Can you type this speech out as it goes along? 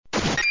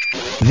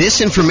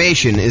This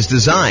information is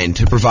designed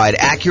to provide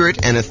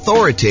accurate and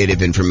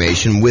authoritative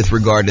information with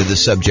regard to the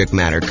subject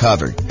matter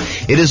covered.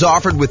 It is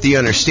offered with the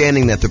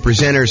understanding that the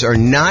presenters are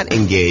not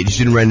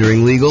engaged in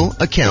rendering legal,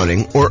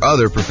 accounting, or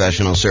other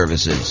professional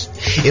services.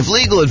 If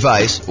legal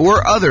advice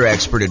or other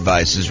expert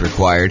advice is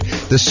required,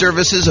 the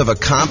services of a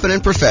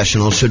competent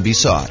professional should be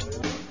sought.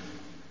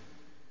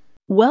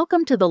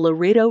 Welcome to the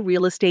Laredo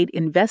Real Estate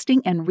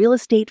Investing and Real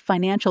Estate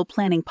Financial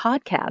Planning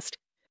Podcast.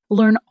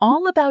 Learn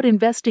all about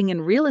investing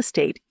in real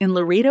estate in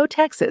Laredo,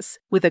 Texas,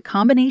 with a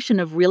combination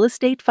of real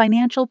estate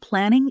financial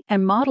planning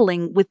and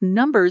modeling with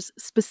numbers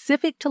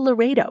specific to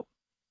Laredo,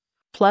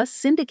 plus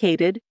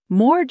syndicated,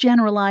 more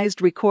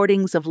generalized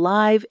recordings of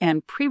live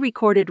and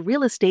pre-recorded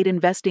real estate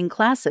investing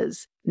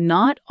classes,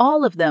 not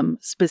all of them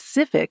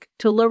specific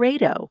to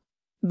Laredo.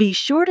 Be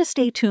sure to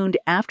stay tuned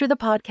after the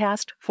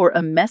podcast for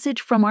a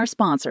message from our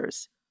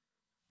sponsors.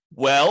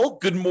 Well,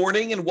 good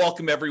morning and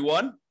welcome,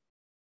 everyone.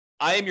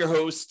 I am your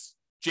host,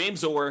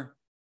 James Orr,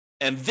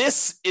 and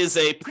this is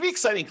a pretty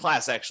exciting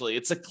class, actually.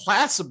 It's a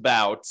class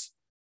about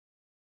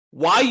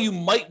why you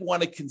might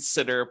want to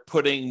consider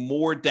putting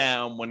more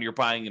down when you're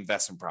buying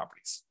investment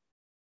properties.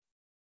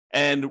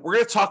 And we're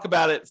going to talk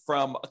about it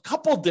from a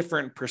couple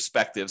different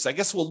perspectives. I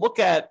guess we'll look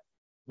at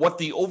what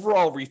the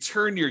overall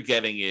return you're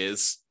getting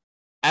is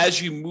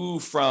as you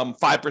move from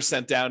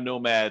 5% down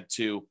Nomad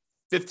to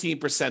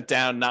 15%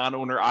 down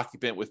non-owner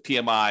occupant with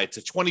PMI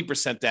to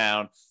 20%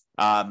 down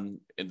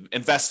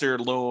investor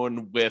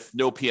loan with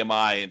no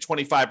PMI, and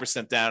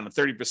 25% down and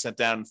 30%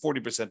 down and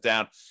 40%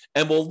 down.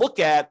 And we'll look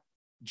at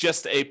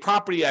just a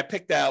property I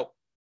picked out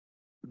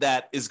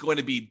that is going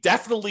to be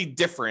definitely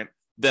different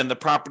than the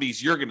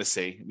properties you're going to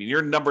see. I mean,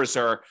 your numbers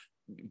are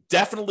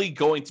definitely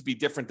going to be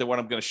different than what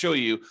I'm going to show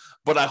you,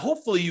 but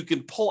hopefully you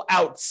can pull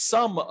out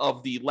some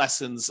of the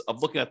lessons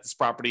of looking at this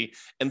property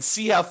and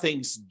see how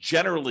things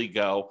generally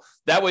go.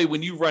 That way,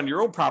 when you run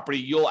your own property,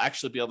 you'll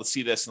actually be able to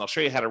see this, and I'll show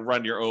you how to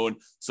run your own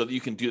so that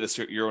you can do this,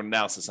 your own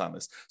analysis on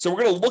this. So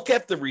we're going to look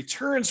at the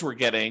returns we're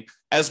getting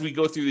as we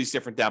go through these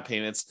different down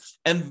payments.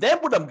 And then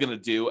what I'm going to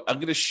do, I'm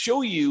going to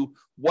show you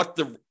what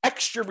the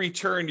extra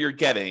return you're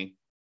getting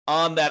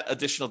on that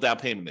additional down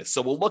payment is.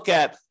 So we'll look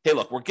at, hey,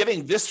 look, we're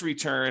getting this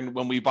return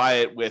when we buy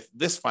it with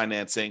this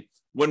financing.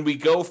 When we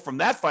go from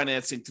that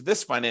financing to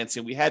this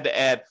financing, we had to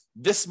add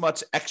this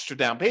much extra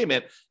down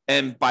payment.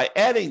 And by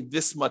adding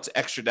this much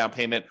extra down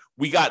payment,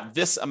 we got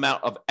this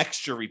amount of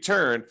extra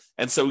return.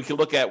 And so we can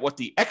look at what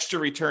the extra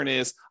return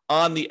is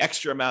on the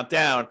extra amount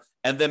down,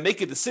 and then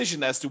make a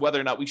decision as to whether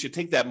or not we should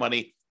take that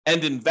money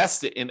and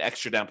invest it in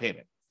extra down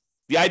payment.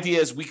 The idea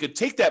is we could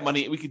take that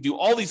money and we could do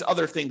all these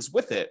other things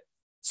with it.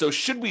 So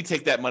should we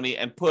take that money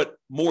and put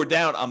more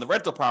down on the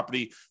rental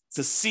property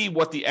to see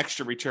what the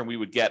extra return we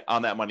would get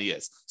on that money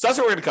is? So that's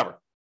what we're going to cover.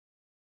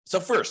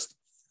 So first,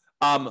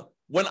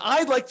 when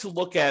I like to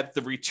look at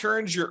the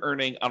returns you're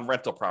earning on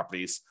rental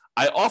properties,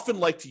 I often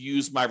like to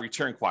use my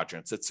return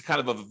quadrants. It's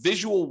kind of a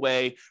visual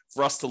way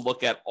for us to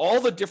look at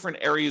all the different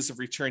areas of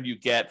return you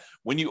get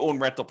when you own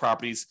rental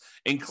properties,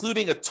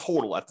 including a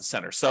total at the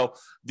center. So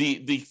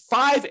the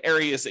 5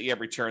 areas that you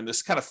have return,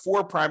 there's kind of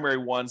 4 primary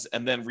ones,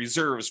 and then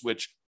reserves,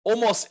 which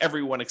almost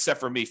everyone except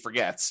for me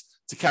forgets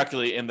to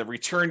calculate in the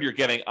return you're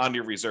getting on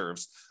your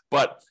reserves.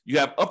 But you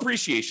have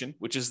appreciation,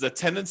 which is the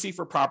tendency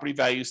for property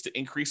values to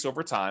increase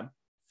over time.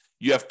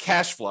 You have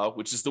cash flow,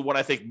 which is the one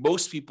I think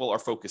most people are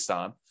focused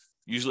on.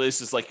 Usually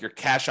this is like your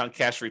cash on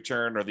cash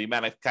return, or the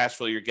amount of cash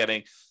flow you're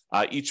getting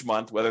each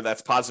month, whether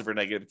that's positive or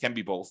negative. It can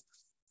be both.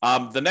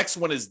 The next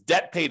one is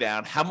debt pay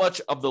down, how much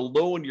of the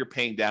loan you're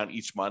paying down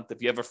each month.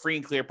 If you have a free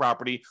and clear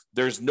property,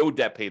 there's no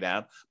debt pay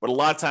down. But a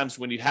lot of times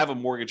when you have a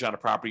mortgage on a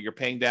property, you're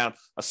paying down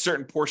a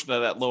certain portion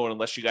of that loan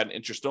unless you got an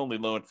interest-only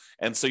loan.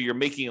 And so you're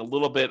making a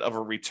little bit of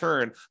a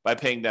return by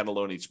paying down a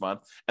loan each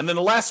month. And then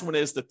the last one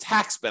is the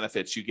tax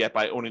benefits you get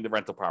by owning the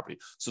rental property.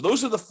 So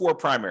those are the 4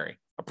 primary: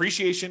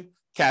 appreciation,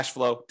 cash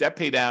flow, debt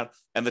pay down,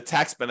 and the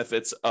tax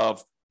benefits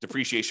of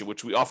depreciation,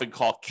 which we often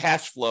call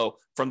cash flow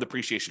from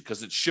depreciation,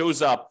 because it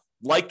shows up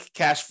like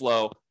cash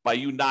flow by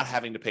you not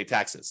having to pay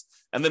taxes.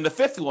 And then the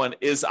 5th one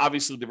is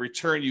obviously the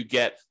return you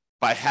get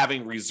by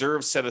having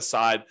reserves set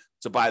aside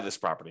to buy this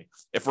property.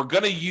 If we're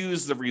going to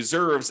use the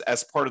reserves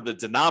as part of the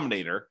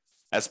denominator,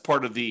 as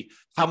part of the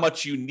how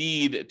much you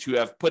need to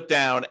have put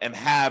down and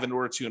have in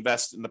order to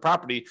invest in the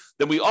property,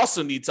 then we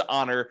also need to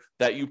honor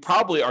that you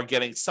probably are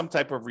getting some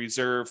type of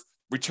reserve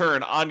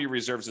return on your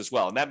reserves as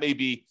well. And that may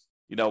be,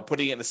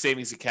 putting it in a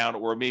savings account,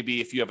 or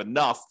maybe if you have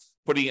enough,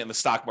 putting it in the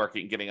stock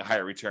market and getting a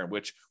higher return,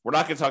 which we're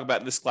not going to talk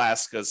about in this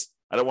class because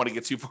I don't want to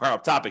get too far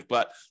off topic,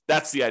 but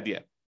that's the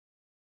idea.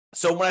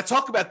 So when I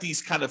talk about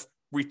these kind of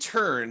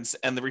returns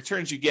and the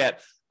returns you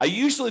get, I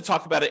usually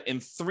talk about it in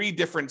 3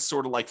 different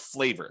sort of like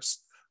flavors.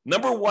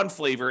 Number 1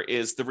 flavor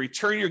is the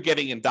return you're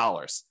getting in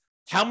dollars.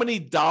 How many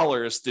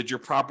dollars did your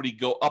property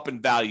go up in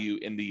value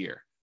in the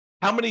year?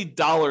 How many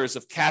dollars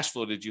of cash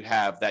flow did you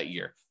have that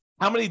year?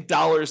 How many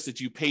dollars did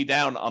you pay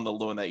down on the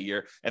loan that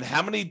year? And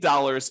how many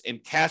dollars in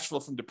cash flow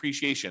from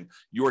depreciation,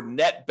 your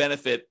net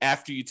benefit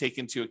after you take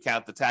into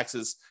account the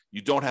taxes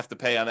you don't have to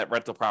pay on that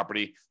rental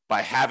property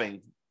by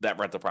having that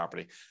rental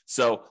property.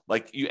 So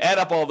like you add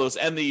up all those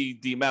and the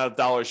amount of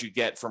dollars you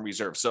get from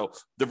reserve. So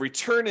the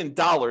return in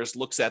dollars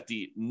looks at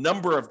the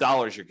number of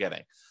dollars you're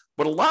getting.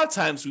 But a lot of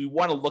times we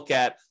want to look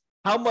at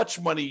how much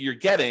money you're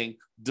getting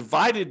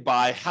divided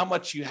by how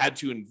much you had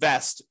to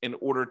invest in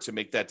order to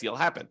make that deal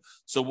happen.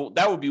 So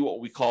that would be what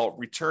we call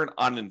return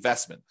on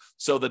investment.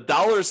 So the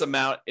dollars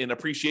amount in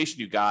appreciation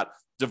you got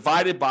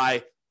divided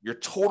by your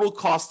total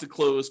cost to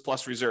close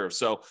plus reserve.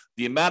 So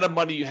the amount of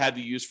money you had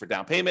to use for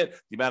down payment,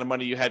 the amount of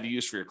money you had to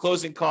use for your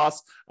closing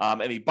costs,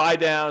 any buy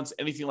downs,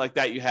 anything like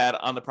that you had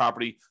on the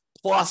property,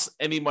 plus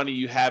any money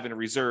you have in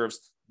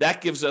reserves,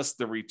 that gives us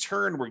the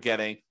return we're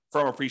getting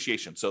from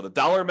appreciation. So the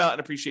dollar amount in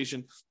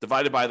appreciation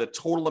divided by the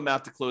total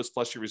amount to close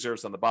plus your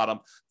reserves on the bottom,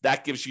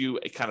 that gives you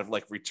a kind of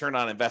like return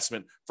on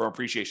investment from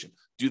appreciation.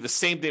 Do the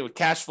same thing with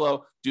cash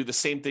flow, do the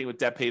same thing with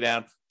debt pay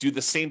down, do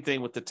the same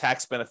thing with the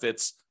tax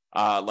benefits,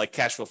 like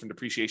cash flow from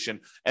depreciation,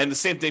 and the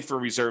same thing for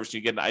reserves.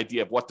 You get an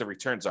idea of what the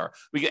returns are.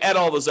 We can add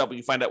all those up. We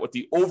can find out what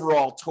the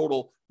overall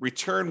total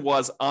return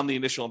was on the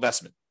initial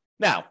investment.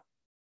 Now,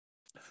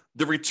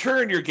 the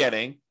return you're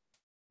getting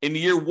in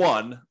year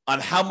one on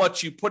how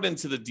much you put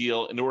into the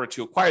deal in order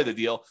to acquire the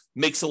deal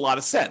makes a lot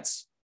of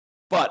sense.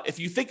 But if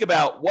you think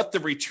about what the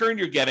return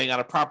you're getting on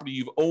a property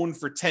you've owned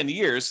for 10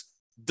 years,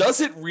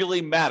 does it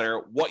really matter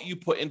what you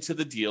put into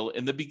the deal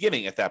in the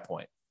beginning at that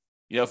point?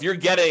 If you're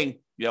getting,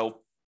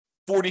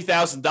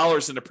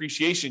 $40,000 in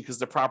appreciation because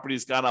the property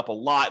has gone up a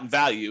lot in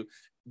value,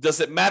 does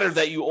it matter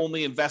that you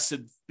only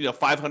invested,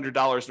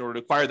 $500 in order to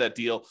acquire that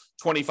deal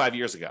 25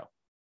 years ago?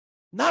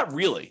 Not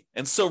really.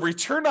 And so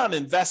return on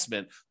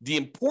investment, the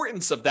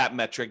importance of that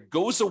metric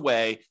goes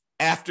away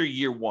after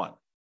year one.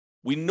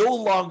 We no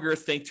longer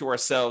think to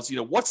ourselves,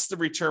 what's the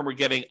return we're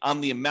getting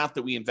on the amount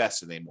that we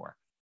invested anymore?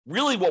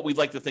 Really what we'd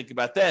like to think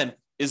about then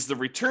is the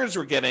returns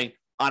we're getting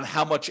on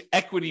how much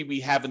equity we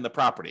have in the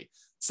property.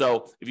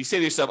 So if you say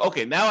to yourself,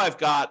 okay, now I've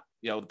got,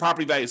 the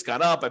property value has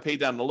gone up, I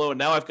paid down the loan,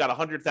 now I've got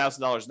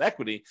 $100,000 in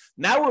equity.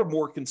 Now we're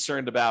more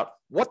concerned about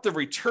what the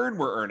return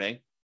we're earning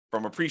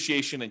from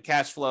appreciation and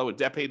cash flow and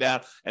debt pay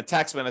down and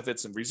tax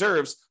benefits and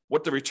reserves,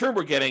 what the return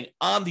we're getting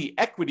on the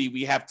equity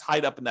we have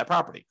tied up in that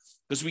property.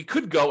 Because we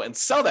could go and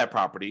sell that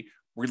property,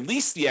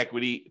 release the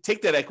equity,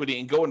 take that equity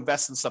and go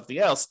invest in something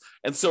else.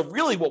 And so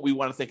really what we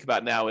want to think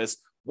about now is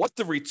what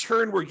the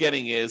return we're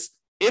getting is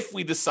if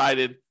we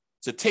decided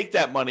to take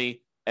that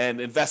money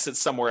and invest it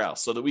somewhere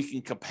else so that we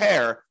can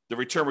compare the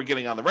return we're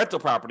getting on the rental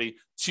property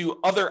to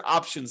other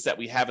options that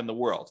we have in the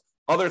world.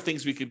 Other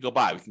things we could go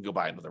buy. We can go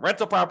buy another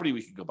rental property.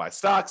 We can go buy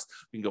stocks.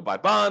 We can go buy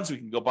bonds. We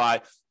can go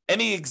buy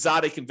any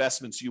exotic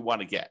investments you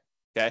want to get.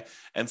 Okay.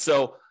 And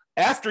so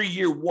after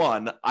year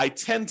one, I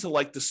tend to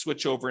like to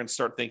switch over and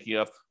start thinking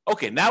of,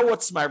 okay, now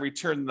what's my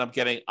return that I'm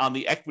getting on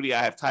the equity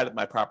I have tied up in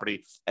my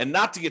property? And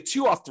not to get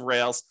too off the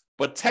rails,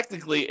 but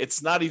technically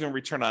it's not even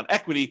return on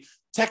equity.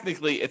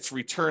 Technically it's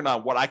return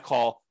on what I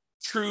call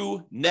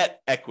true net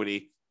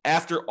equity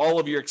after all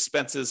of your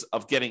expenses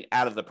of getting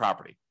out of the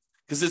property.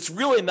 Because it's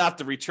really not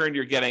the return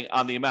you're getting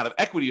on the amount of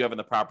equity you have in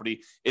the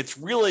property. It's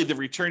really the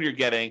return you're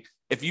getting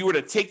if you were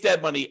to take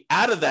that money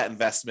out of that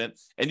investment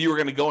and you were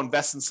going to go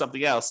invest in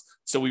something else.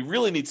 So we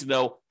really need to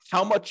know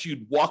how much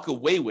you'd walk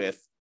away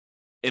with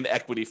in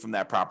equity from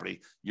that property.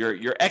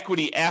 Your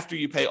equity after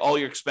you pay all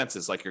your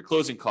expenses, like your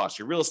closing costs,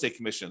 your real estate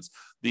commissions,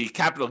 the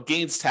capital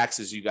gains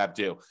taxes you got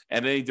due,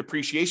 and any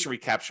depreciation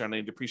recapture on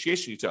any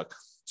depreciation you took.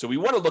 So we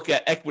want to look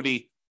at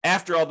equity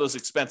after all those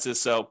expenses.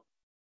 So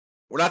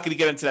we're not going to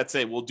get into that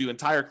today. We'll do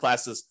entire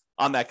classes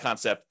on that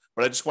concept,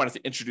 but I just wanted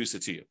to introduce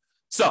it to you.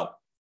 So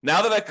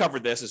now that I've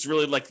covered this, it's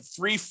really like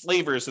three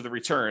flavors of the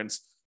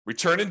returns: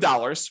 return in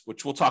dollars,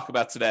 which we'll talk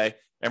about today,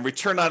 and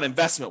return on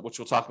investment, which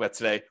we'll talk about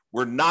today.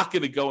 We're not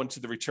going to go into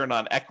the return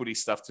on equity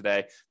stuff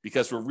today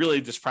because we're really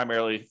just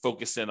primarily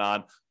focusing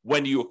on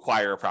when you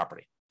acquire a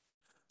property.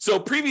 So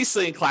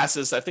previously in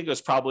classes, I think it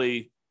was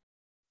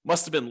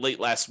must have been late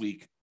last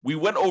week, we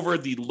went over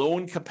the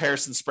loan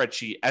comparison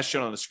spreadsheet as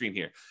shown on the screen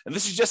here. And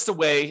this is just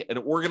an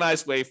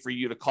organized way for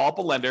you to call up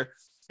a lender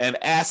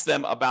and ask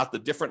them about the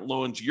different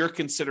loans you're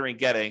considering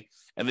getting.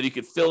 And then you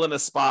could fill in a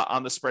spot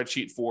on the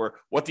spreadsheet for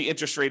what the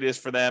interest rate is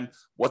for them,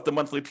 what the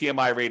monthly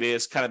PMI rate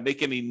is, kind of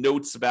make any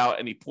notes about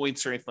any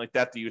points or anything like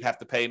that you'd have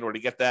to pay in order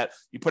to get that.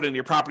 You put in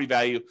your property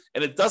value,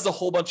 and it does a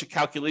whole bunch of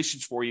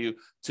calculations for you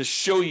to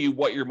show you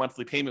what your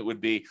monthly payment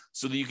would be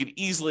so that you could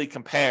easily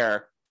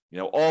compare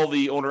all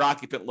the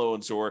owner-occupant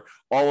loans or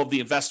all of the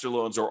investor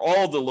loans or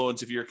all the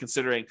loans if you're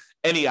considering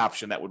any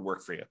option that would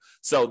work for you.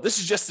 So this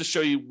is just to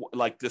show you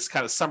like this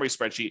kind of summary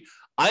spreadsheet.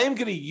 I am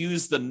going to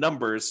use the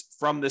numbers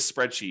from this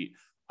spreadsheet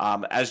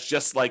as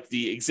just like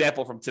the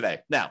example from today.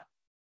 Now,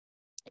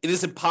 it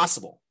is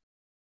impossible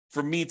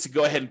for me to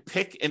go ahead and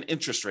pick an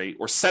interest rate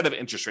or set of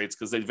interest rates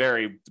because they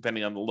vary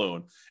depending on the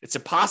loan. It's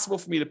impossible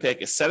for me to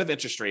pick a set of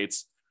interest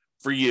rates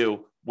for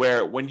you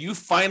where when you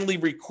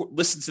finally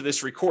listen to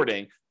this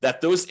recording, that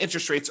those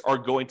interest rates are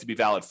going to be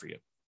valid for you.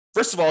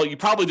 First of all, you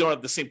probably don't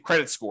have the same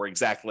credit score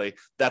exactly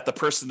that the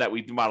person that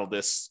we modeled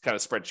this kind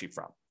of spreadsheet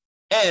from.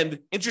 And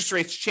interest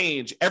rates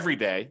change every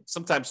day,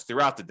 sometimes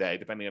throughout the day,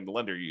 depending on the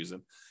lender you're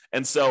using.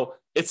 And so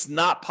it's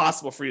not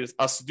possible for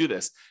us to do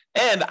this.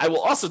 And I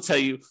will also tell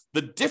you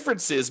the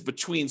differences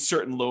between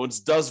certain loans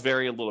does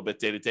vary a little bit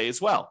day to day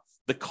as well.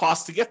 The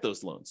cost to get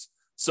those loans.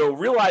 So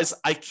realize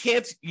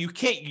you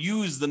can't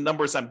use the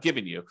numbers I'm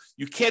giving you.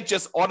 You can't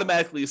just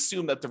automatically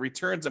assume that the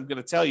returns I'm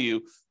going to tell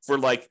you for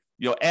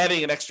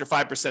adding an extra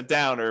 5%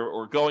 down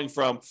or going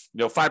from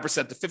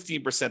 5% to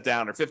 15%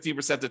 down or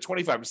 15% to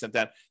 25%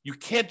 down. You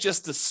can't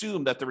just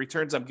assume that the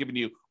returns I'm giving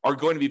you are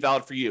going to be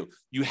valid for you.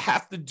 You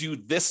have to do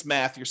this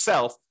math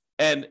yourself.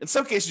 And in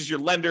some cases, your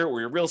lender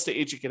or your real estate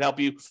agent can help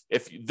you.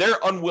 If they're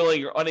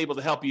unwilling or unable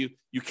to help you,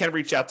 you can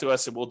reach out to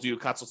us and we'll do a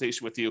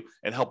consultation with you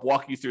and help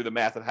walk you through the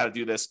math of how to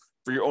do this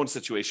for your own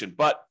situation.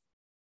 But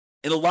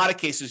in a lot of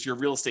cases, your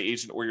real estate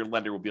agent or your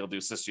lender will be able to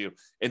assist you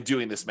in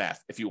doing this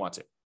math if you want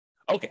to.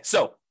 Okay,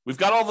 so we've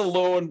got all the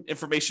loan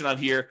information on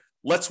here.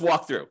 Let's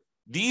walk through.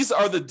 These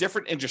are the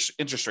different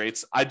interest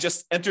rates. I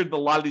just entered a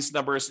lot of these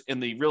numbers in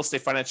the Real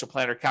Estate Financial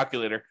Planner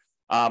calculator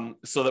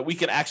so that we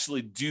can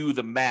actually do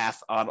the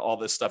math on all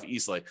this stuff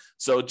easily.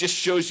 So it just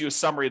shows you a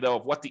summary, though,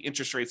 of what the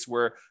interest rates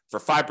were for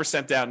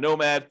 5% down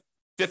Nomad,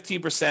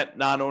 15%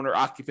 non-owner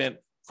occupant,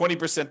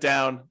 20%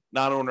 down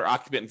non-owner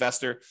occupant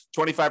investor,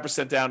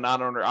 25% down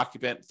non-owner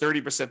occupant,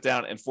 30%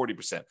 down, and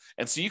 40%.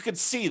 And so you can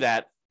see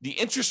that the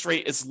interest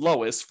rate is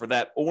lowest for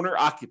that owner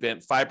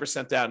occupant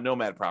 5% down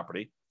Nomad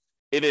property.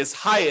 It is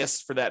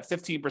highest for that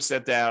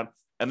 15% down,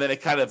 and then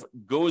it kind of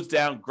goes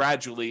down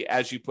gradually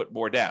as you put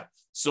more down.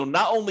 So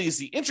not only is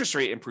the interest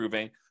rate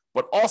improving,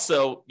 but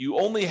also you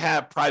only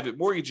have private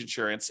mortgage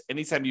insurance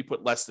anytime you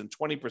put less than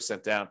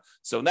 20% down.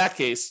 So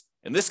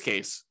in this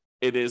case,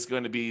 it is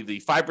going to be the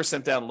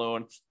 5% down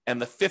loan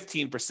and the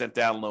 15%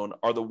 down loan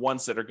are the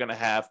ones that are going to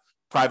have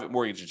private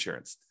mortgage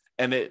insurance.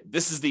 And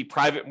this is the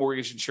private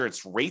mortgage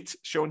insurance rate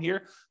shown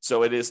here.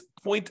 So it is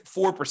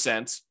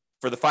 0.4%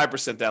 for the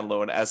 5% down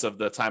loan as of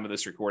the time of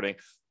this recording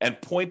and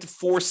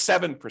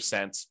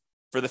 0.47%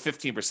 for the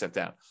 15%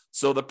 down.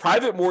 So the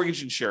private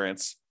mortgage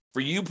insurance for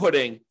you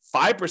putting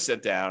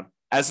 5% down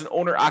as an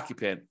owner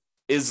occupant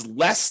is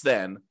less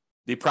than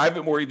the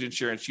private mortgage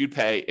insurance you'd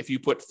pay if you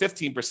put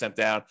 15%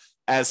 down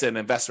as an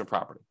investment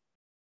property.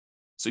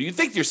 So you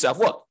think to yourself,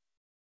 look,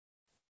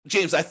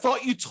 James, I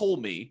thought you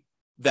told me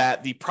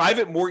that the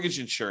private mortgage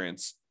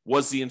insurance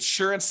was the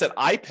insurance that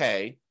I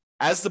pay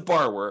as the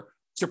borrower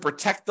to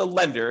protect the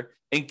lender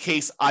in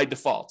case I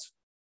default.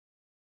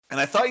 And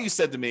I thought you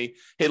said to me,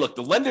 hey, look,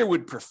 the lender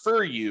would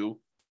prefer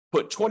you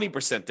put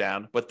 20%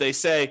 down, but they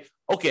say,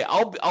 okay,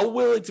 I'll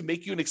willing to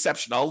make you an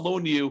exception. I'll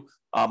loan you,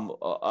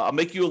 I'll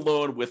make you a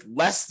loan with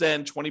less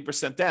than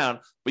 20% down,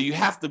 but you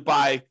have to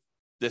buy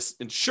this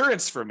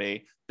insurance for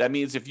me. That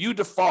means if you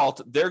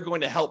default, they're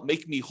going to help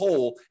make me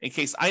whole in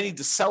case I need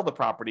to sell the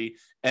property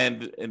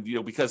and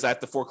because I have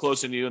to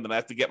foreclose on you and then I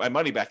have to get my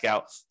money back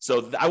out.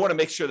 So I want to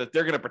make sure that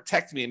they're going to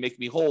protect me and make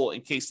me whole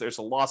in case there's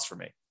a loss for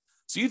me.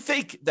 So you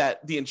think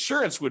that the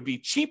insurance would be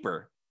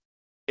cheaper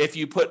if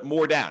you put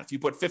more down, if you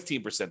put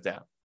 15%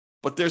 down.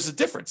 But there's a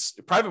difference.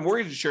 Private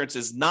mortgage insurance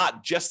is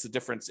not just the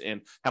difference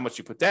in how much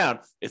you put down.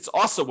 It's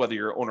also whether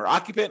you're an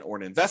owner-occupant or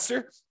an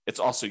investor.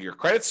 It's also your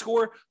credit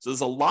score. So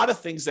there's a lot of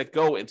things that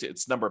go into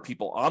its number of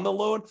people on the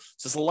loan.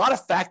 So there's a lot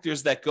of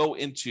factors that go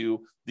into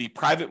the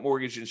private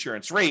mortgage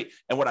insurance rate.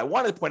 And what I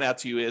want to point out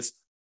to you is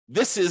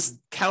this is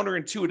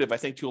counterintuitive, I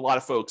think, to a lot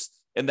of folks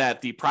in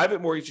that the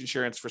private mortgage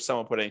insurance for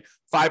someone putting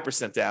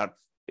 5% down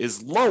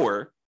is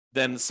lower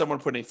than someone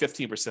putting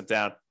 15%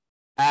 down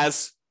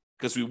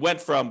because we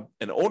went from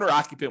an owner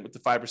occupant with the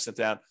 5%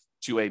 down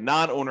to a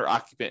non-owner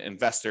occupant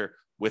investor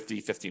with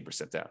the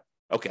 15% down.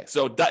 Okay,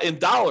 so in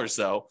dollars,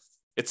 though,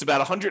 it's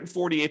about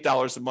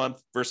 $148 a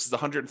month versus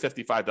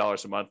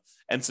 $155 a month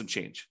and some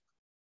change.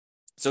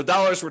 So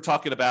dollars, we're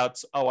talking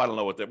about, I don't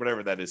know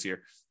whatever that is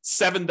here,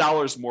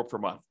 $7 more per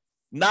month.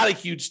 Not a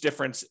huge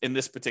difference in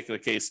this particular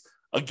case.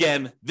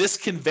 Again, this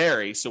can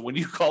vary. So when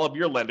you call up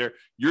your lender,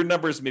 your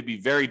numbers may be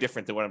very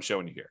different than what I'm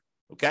showing you here.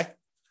 Okay?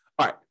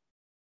 All right.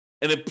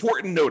 An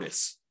important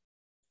notice.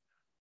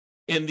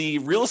 In the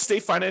Real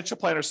Estate Financial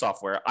Planner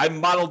software, I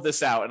modeled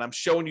this out and I'm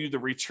showing you the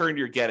return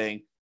you're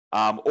getting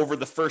over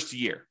the first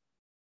year.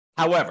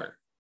 However,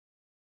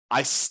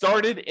 I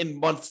started in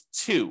month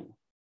 2.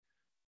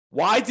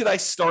 Why did I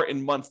start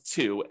in month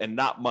 2 and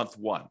not month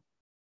 1?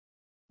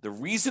 The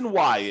reason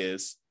why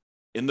is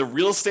in the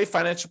Real Estate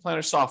Financial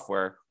Planner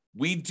software,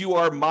 we do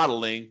our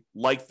modeling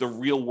like the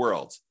real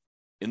world.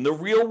 In the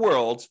real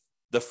world,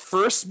 the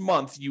first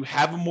month you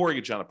have a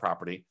mortgage on a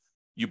property,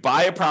 you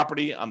buy a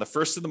property on the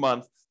first of the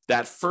month,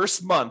 that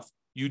first month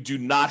you do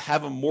not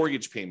have a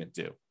mortgage payment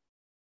due.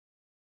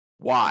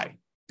 Why?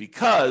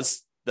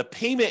 Because the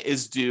payment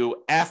is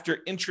due after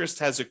interest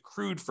has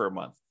accrued for a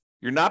month.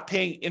 You're not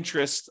paying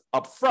interest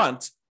up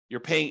front, you're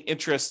paying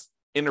interest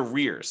in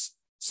arrears.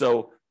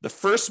 So the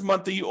first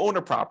month that you own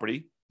a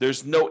property,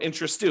 there's no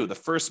interest due. The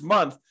first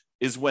month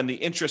is when the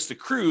interest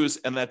accrues,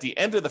 and at the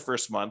end of the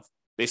first month,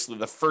 basically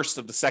the first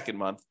of the second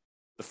month,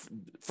 the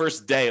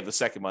first day of the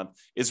second month,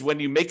 is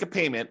when you make a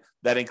payment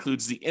that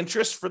includes the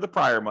interest for the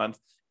prior month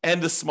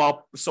and the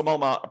small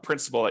amount of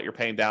principal that you're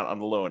paying down on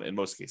the loan in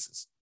most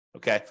cases.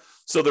 Okay.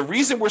 So the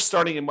reason we're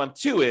starting in month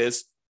 2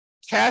 is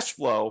cash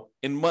flow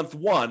in month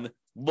 1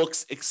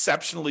 looks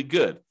exceptionally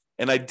good.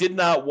 And I did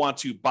not want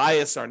to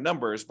bias our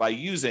numbers by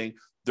using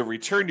the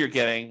return you're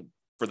getting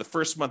for the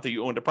first month that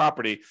you owned a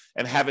property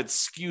and have it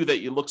skew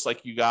that it looks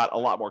like you got a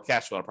lot more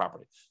cash flow on a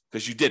property,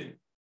 because you didn't.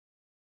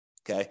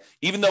 Okay.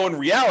 Even though in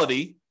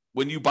reality,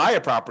 when you buy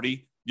a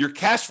property, your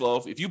cash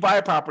flow, if you buy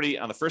a property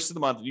on the first of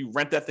the month and you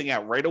rent that thing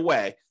out right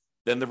away,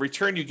 then the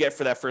return you get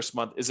for that first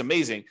month is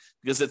amazing,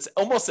 because it's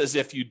almost as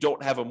if you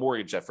don't have a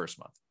mortgage that first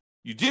month.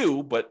 You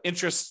do, but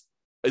interest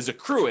is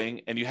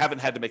accruing and you haven't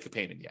had to make a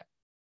payment yet.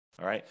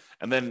 All right.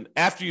 And then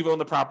after you've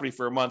owned the property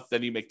for a month,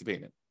 then you make the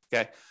payment.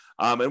 Okay.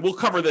 And we'll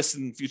cover this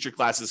in future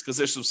classes because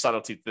there's some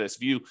subtlety to this.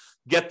 If you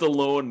get the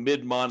loan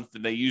mid-month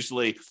and they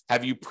usually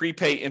have you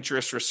prepay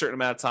interest for a certain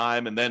amount of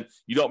time, and then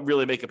you don't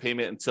really make a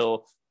payment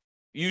until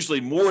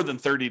usually more than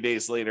 30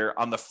 days later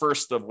on the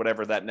first of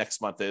whatever that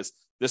next month is.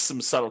 There's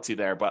some subtlety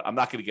there, but I'm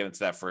not going to get into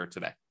that for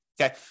today.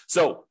 Okay.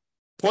 So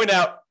point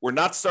out, we're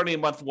not starting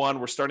in month 1,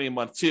 we're starting in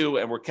month 2,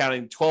 and we're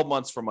counting 12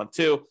 months for month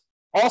 2.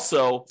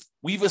 Also,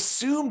 we've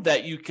assumed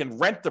that you can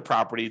rent the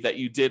property that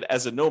you did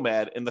as a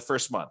nomad in the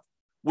first month,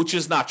 which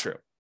is not true,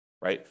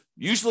 right?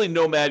 Usually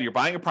nomad, you're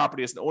buying a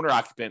property as an owner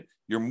occupant,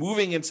 you're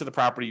moving into the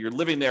property, you're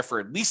living there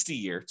for at least a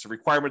year. It's a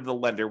requirement of the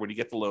lender when you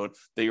get the loan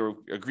that you're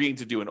agreeing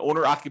to do an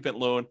owner occupant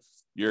loan.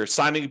 You're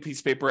signing a piece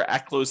of paper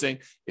at closing.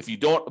 If you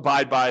don't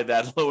abide by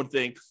that loan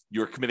thing,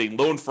 you're committing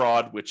loan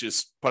fraud, which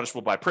is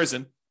punishable by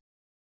prison.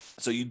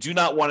 So you do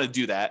not want to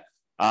do that.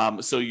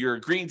 So you're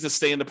agreeing to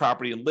stay in the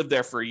property and live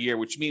there for a year,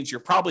 which means you're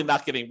probably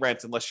not getting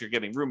rent unless you're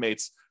getting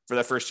roommates for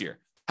that first year.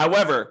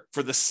 However,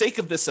 for the sake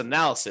of this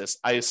analysis,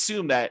 I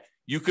assume that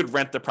you could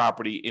rent the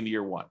property in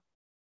year 1.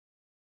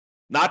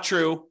 Not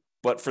true,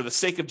 but for the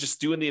sake of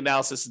just doing the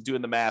analysis and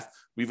doing the math,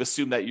 we've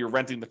assumed that you're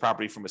renting the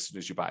property from as soon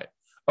as you buy it.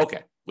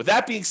 Okay, with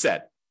that being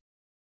said,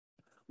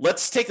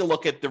 let's take a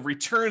look at the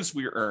returns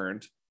we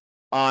earned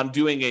on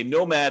doing a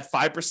nomad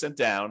 5%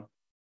 down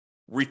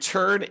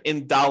return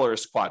in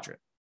dollars quadrant.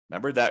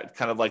 Remember that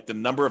kind of like the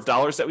number of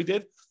dollars that we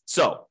did?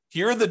 So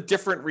here are the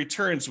different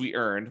returns we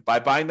earned by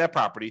buying that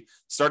property,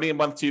 starting in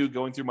month 2,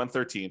 going through month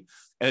 13.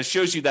 And it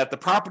shows you that the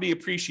property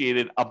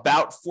appreciated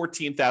about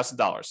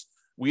 $14,000.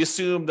 We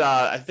assumed,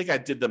 I think I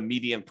did the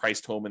median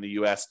priced home in the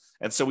US.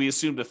 And so we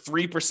assumed a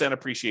 3%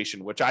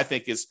 appreciation, which I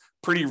think is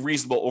pretty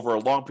reasonable over a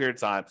long period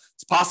of time.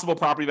 It's possible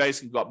property values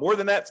can go up more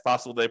than that. It's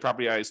possible that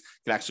property values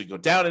can actually go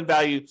down in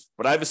value.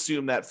 But I've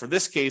assumed that for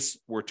this case,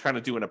 we're trying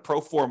to do in a pro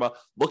forma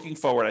looking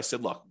forward. I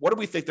said, look, what do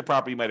we think the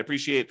property might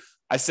appreciate?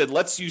 I said,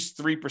 let's use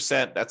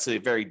 3%. That's a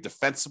very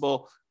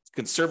defensible,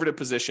 conservative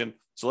position.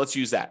 So let's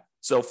use that.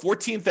 So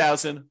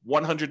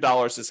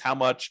 $14,100 is how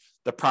much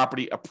the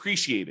property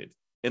appreciated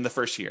in the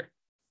first year.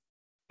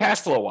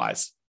 Cash flow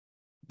wise,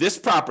 this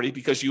property,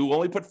 because you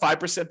only put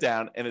 5%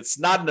 down and it's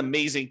not an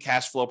amazing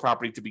cash flow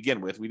property to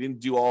begin with. We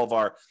didn't do all of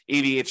our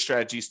 88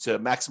 strategies to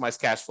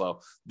maximize cash flow.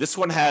 This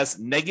one has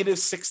negative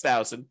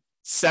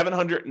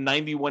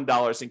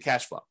 $6,791 in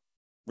cash flow.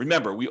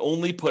 Remember, we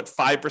only put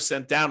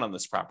 5% down on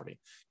this property.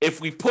 If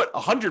we put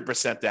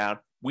 100% down,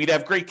 we'd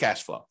have great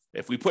cash flow.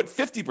 If we put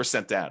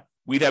 50% down,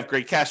 we'd have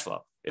great cash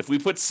flow. If we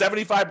put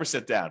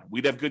 75% down,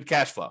 we'd have good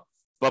cash flow.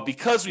 But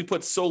because we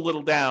put so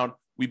little down,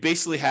 we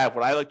basically have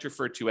what I like to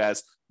refer to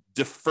as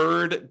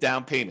deferred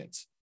down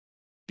payments,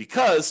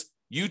 because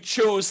you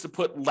chose to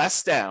put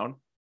less down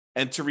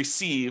and to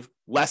receive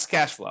less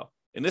cash flow.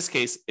 In this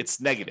case,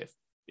 it's negative.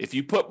 If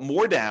you put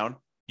more down,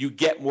 you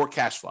get more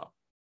cash flow.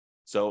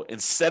 So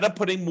instead of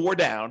putting more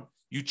down,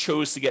 you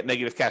chose to get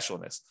negative cash flow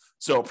in this.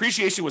 So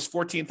appreciation was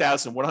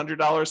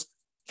 $14,100.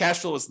 Cash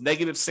flow was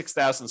negative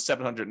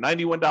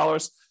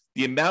 $6,791.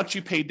 The amount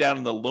you paid down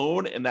in the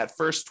loan in that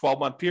first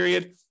 12-month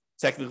period,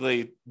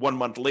 technically 1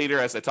 month later,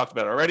 as I talked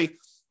about already,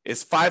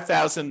 is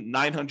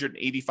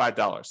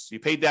 $5,985. So you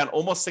paid down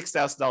almost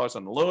 $6,000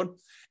 on the loan,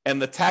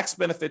 and the tax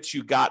benefits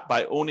you got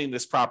by owning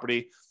this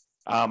property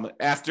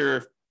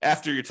after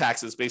your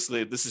taxes,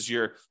 basically this is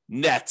your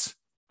net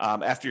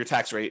after your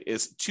tax rate,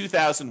 is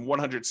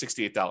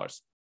 $2,168.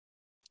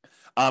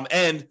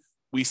 And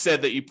we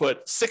said that you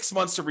put 6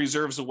 months of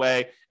reserves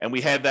away, and we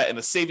had that in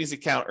a savings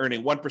account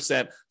earning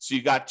 1%. So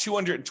you got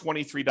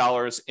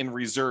 $223 in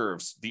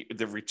reserves,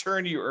 the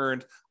return you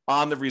earned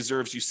on the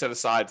reserves you set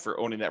aside for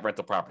owning that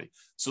rental property.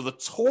 So the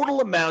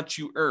total amount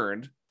you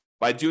earned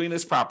by doing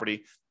this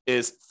property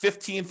is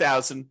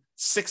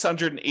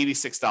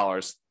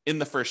 $15,686 in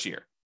the first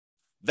year.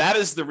 That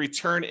is the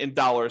return in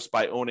dollars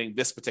by owning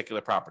this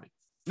particular property.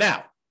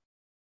 Now,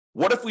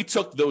 what if we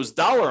took those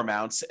dollar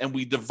amounts and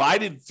we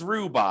divided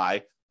through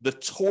by the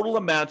total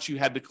amount you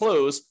had to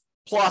close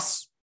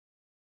plus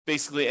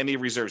basically any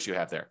reserves you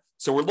have there?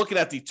 So we're looking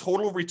at the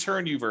total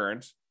return you've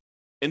earned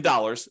in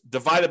dollars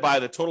divided by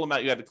the total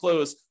amount you had to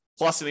close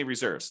plus any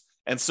reserves.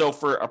 And so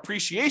for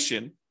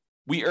appreciation,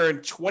 we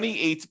earned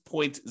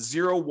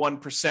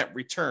 28.01%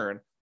 return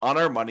on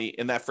our money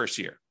in that first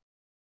year.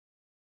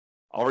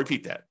 I'll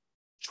repeat that.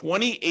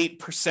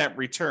 28%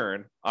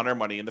 return on our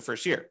money in the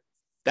first year.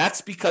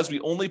 That's because we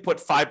only put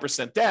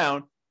 5%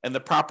 down and the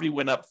property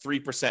went up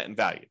 3% in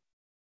value.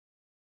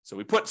 So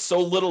we put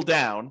so little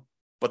down,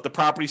 but the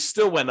property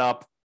still went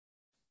up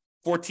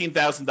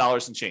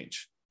 $14,000 and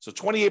change. So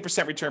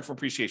 28% return from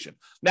appreciation.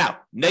 Now,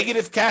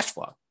 negative cash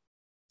flow.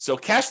 So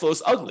cash flow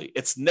is ugly.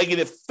 It's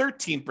negative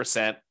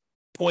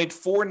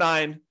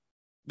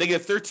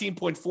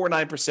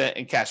 13.49%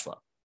 in cash flow.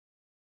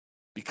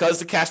 Because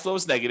the cash flow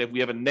is negative, we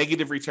have a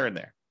negative return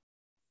there.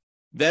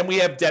 Then we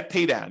have debt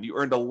pay down. You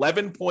earned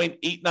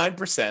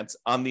 11.89%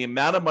 on the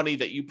amount of money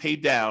that you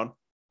paid down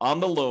on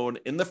the loan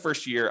in the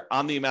first year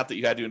on the amount that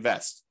you had to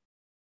invest.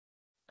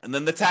 And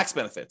then the tax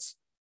benefits.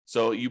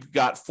 So you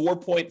got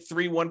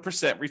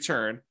 4.31%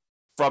 return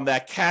from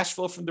that cash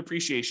flow from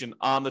depreciation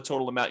on the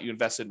total amount you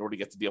invested in order to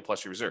get the deal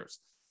plus your reserves.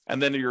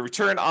 And then your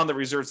return on the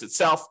reserves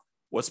itself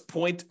was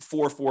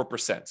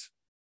 0.44%.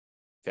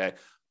 Okay.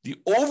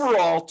 The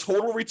overall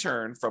total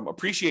return from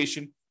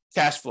appreciation,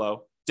 cash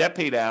flow, debt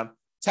pay down,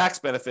 tax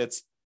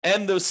benefits,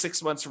 and those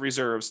 6 months of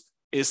reserves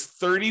is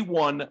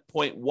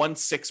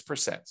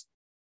 31.16%.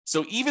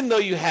 So even though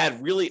you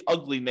had really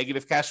ugly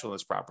negative cash flow in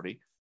this property,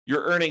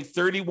 you're earning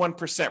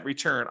 31%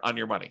 return on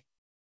your money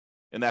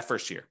in that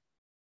first year.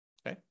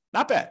 Okay,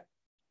 not bad.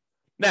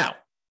 Now,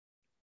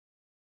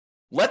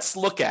 let's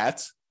look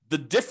at the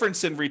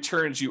difference in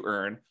returns you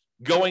earn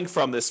going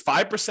from this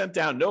 5%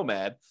 down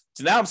nomad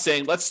to now I'm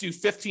saying, let's do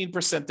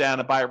 15% down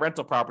and buy a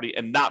rental property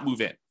and not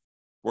move in.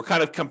 We're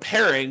kind of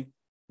comparing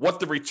what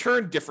the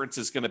return difference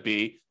is going to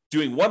be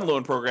doing one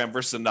loan program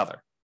versus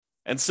another.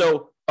 And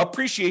so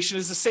appreciation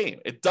is the same.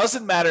 It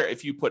doesn't matter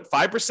if you put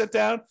 5%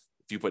 down,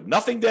 if you put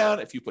nothing down,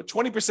 if you put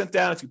 20%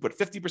 down, if you put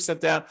 50%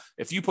 down,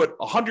 if you put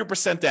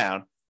 100%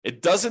 down,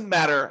 it doesn't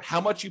matter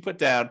how much you put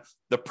down.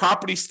 The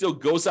property still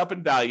goes up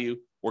in value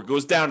or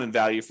goes down in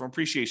value from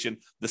appreciation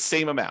the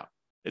same amount.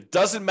 It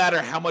doesn't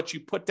matter how much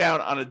you put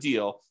down on a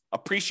deal.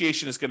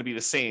 Appreciation is going to be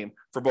the same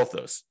for both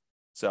those.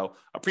 So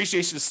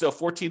appreciation is still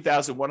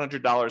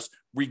 $14,100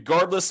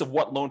 regardless of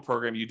what loan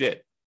program you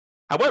did.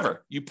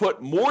 However, you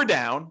put more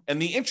down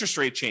and the interest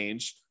rate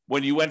changed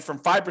when you went from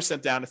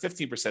 5% down to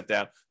 15%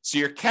 down. So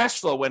your cash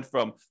flow went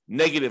from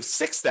negative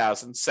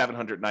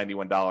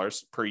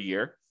 $6,791 per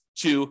year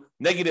to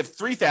negative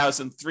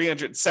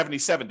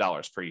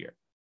 $3,377 per year.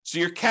 So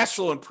your cash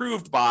flow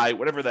improved by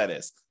whatever that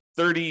is,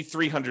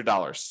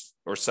 $3,300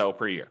 or so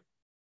per year.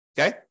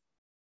 Okay.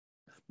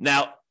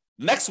 Now,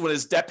 next one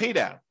is debt pay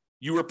down.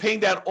 You were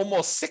paying down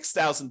almost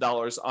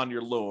 $6,000 on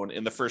your loan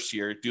in the first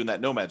year doing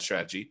that nomad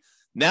strategy.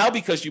 Now,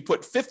 because you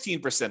put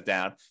 15%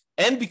 down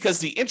and because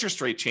the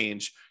interest rate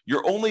changed,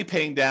 you're only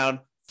paying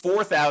down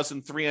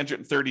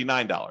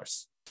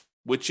 $4,339,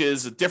 which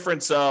is a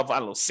difference of,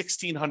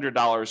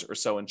 $1,600 or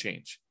so in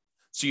change.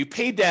 So you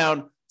pay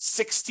down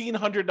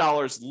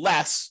 $1,600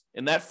 less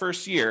in that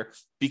first year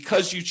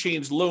because you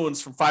changed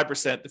loans from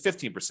 5% to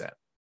 15%.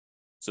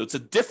 So it's a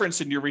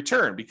difference in your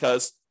return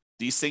because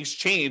these things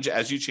change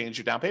as you change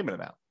your down payment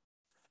amount.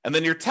 And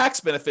then your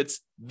tax benefits,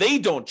 they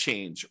don't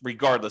change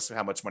regardless of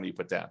how much money you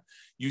put down.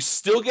 You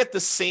still get the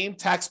same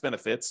tax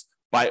benefits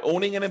by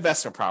owning an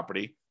investment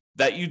property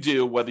that you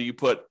do whether you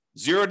put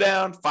 0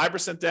 down,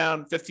 5%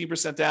 down,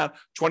 15% down,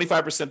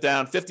 25%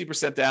 down,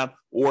 50% down,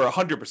 or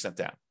 100%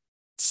 down.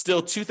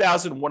 Still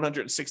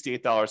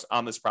 $2,168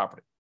 on this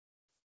property.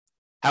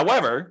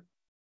 However,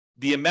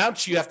 the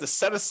amount you have to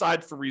set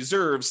aside for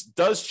reserves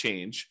does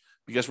change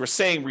because we're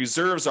saying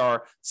reserves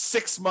are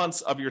 6 months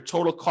of your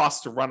total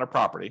cost to run a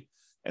property.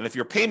 And if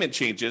your payment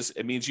changes,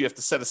 it means you have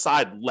to set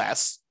aside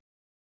less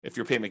if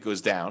your payment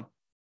goes down.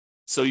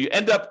 So you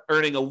end up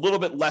earning a little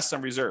bit less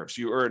on reserves.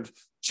 You earned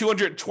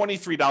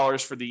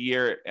 $223 for the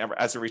year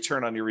as a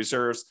return on your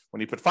reserves when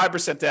you put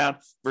 5% down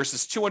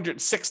versus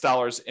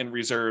 $206 in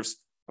reserves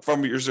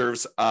from your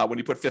reserves when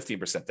you put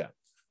 15% down.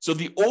 So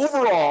the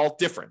overall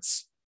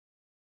difference,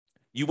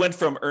 you went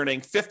from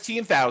earning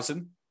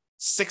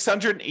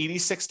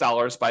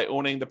 $15,686 by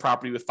owning the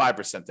property with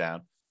 5%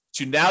 down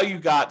to now you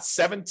got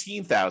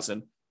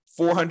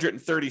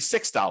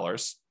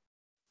 $17,436.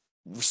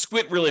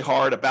 Squint really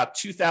hard, about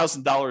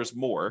 $2,000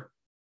 more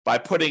by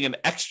putting an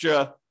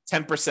extra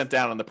 10%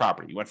 down on the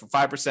property. You went from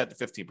 5% to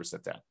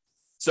 15% down.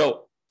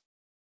 So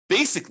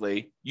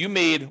basically, you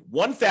made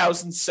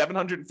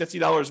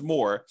 $1,750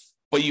 more,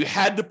 but you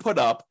had to put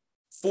up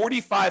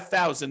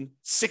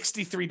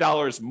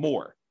 $45,063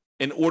 more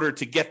in order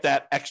to get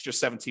that extra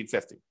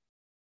 $1,750.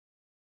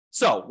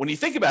 So when you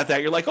think about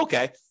that, you're like,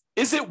 okay,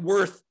 is it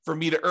worth for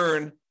me to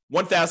earn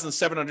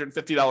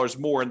 $1,750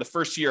 more in the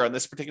first year on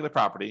this particular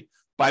property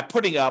by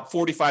putting up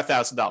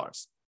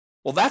 $45,000?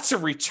 Well, that's a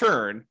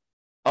return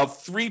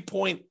of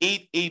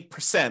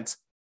 3.88%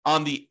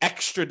 on the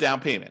extra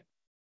down payment.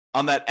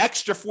 On that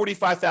extra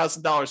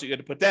 $45,000 that you had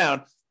to put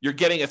down, you're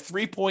getting a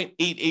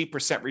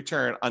 3.88%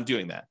 return on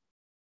doing that.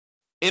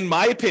 In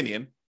my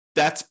opinion,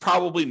 that's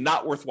probably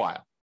not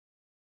worthwhile,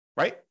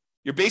 right?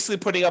 You're basically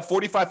putting up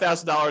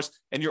 $45,000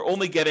 and you're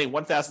only getting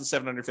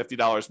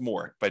 $1,750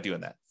 more by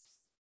doing that.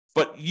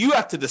 But you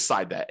have to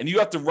decide that and you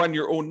have to run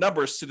your own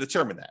numbers to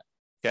determine that.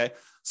 Okay.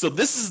 So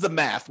this is the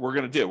math we're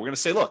going to do. We're going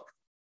to say, look,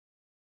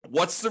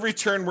 what's the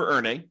return we're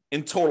earning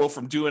in total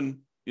from doing,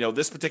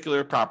 this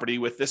particular property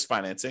with this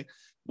financing?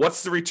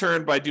 What's the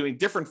return by doing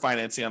different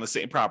financing on the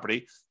same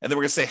property? And then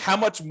we're going to say, how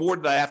much more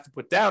did I have to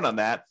put down on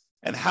that?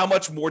 And how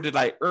much more did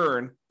I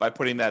earn by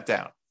putting that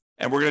down?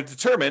 And we're going to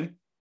determine,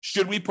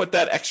 should we put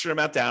that extra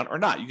amount down or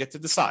not? You get to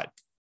decide.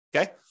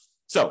 Okay.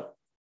 So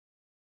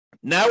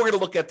now we're going to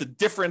look at the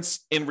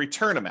difference in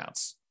return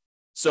amounts.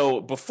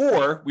 So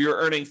before, we were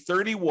earning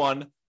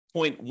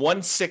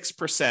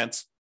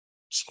 31.16%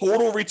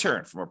 total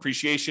return from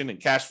appreciation and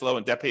cash flow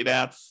and debt pay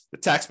down, the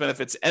tax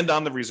benefits, and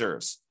on the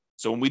reserves.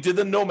 So when we did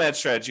the Nomad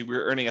strategy, we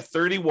were earning a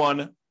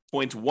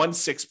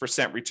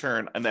 31.16%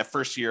 return on that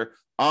first year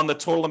on the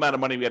total amount of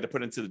money we had to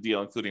put into the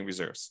deal, including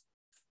reserves.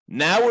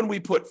 Now, when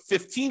we put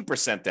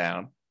 15%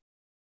 down,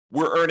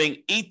 we're earning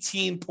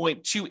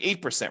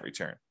 18.28%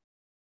 return.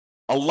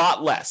 A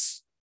lot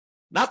less.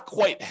 Not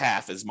quite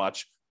half as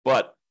much,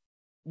 but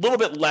a little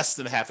bit less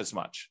than half as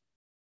much.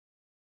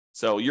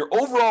 So your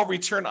overall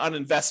return on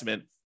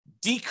investment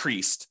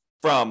decreased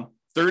from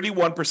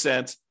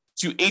 31%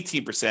 to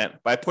 18%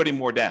 by putting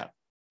more down.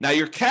 Now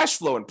your cash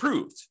flow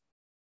improved,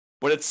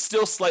 but it's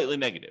still slightly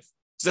negative.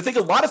 Because I think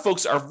a lot of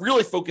folks are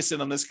really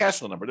focusing on this cash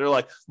flow number. They're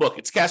like, look,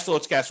 it's cash flow,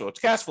 it's cash flow, it's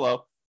cash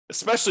flow,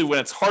 especially when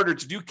it's harder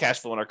to do cash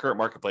flow in our current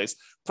marketplace.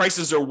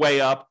 Prices are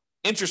way up,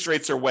 interest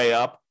rates are way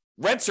up,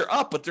 rents are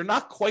up, but they're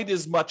not quite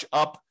as much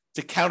up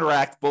to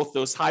counteract both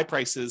those high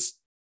prices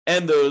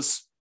and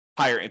those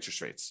higher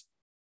interest rates.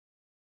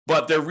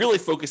 But they're really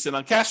focusing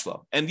on cash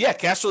flow. And yeah,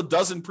 cash flow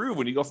does improve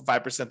when you go from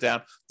 5%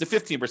 down to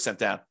 15%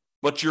 down,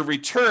 but your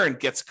return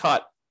gets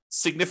cut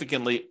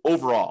significantly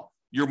overall.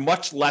 You're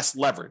much less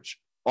leverage,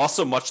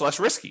 also much less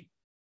risky.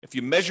 If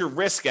you measure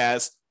risk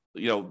as,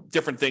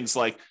 different things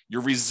like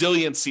your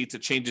resiliency to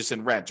changes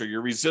in rent, or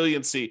your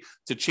resiliency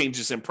to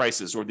changes in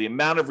prices, or the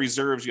amount of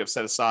reserves you have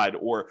set aside,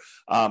 or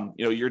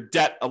your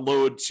debt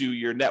load to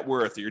your net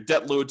worth, or your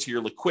debt load to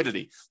your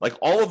liquidity, like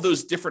all of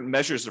those different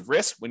measures of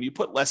risk, when you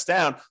put less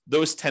down,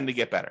 those tend to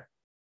get better.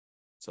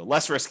 So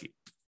less risky.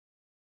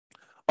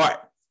 All right.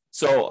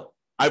 So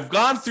I've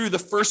gone through the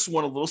first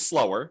one a little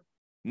slower.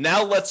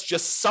 Now let's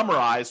just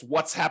summarize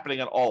what's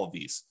happening on all of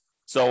these.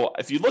 So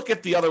if you look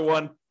at the other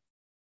one,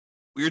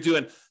 we were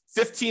doing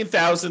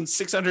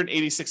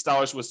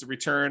 $15,686 was the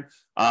return.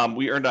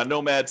 We earned on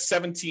Nomad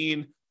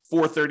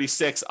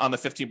 $17,436 on the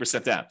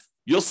 15% down.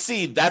 You'll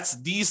see that's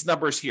these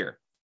numbers here.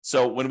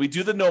 So when we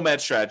do the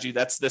Nomad strategy,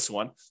 that's this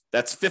one.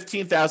 That's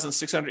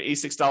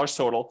 $15,686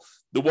 total.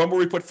 The one where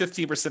we put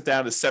 15%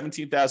 down is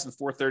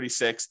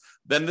 $17,436.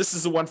 Then this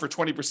is the one for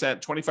 20%,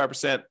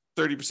 25%,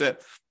 30%,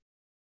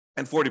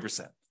 and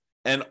 40%.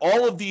 And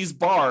all of these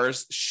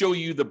bars show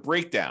you the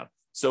breakdown.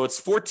 So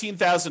it's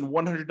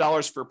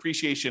 $14,100 for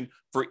appreciation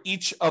for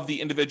each of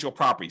the individual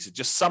properties. It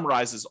just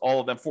summarizes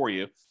all of them for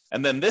you.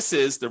 And then this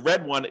is, the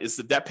red one is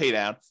the debt pay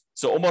down.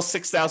 So almost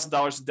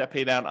 $6,000 in debt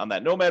pay down on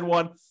that Nomad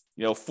one,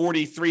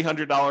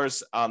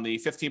 $4,300 on the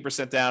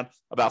 15% down,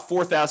 about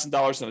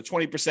 $4,000 on the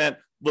 20%, a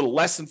little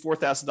less than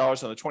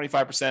 $4,000 on the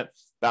 25%,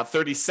 about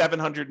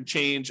 $3,700 and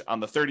change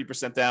on the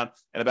 30% down,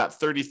 and about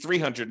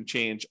 $3,300 and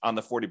change on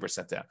the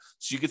 40% down.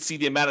 So you can see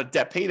the amount of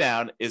debt pay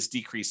down is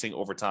decreasing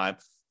over time.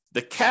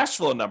 The cash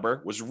flow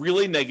number was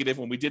really negative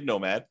when we did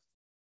Nomad,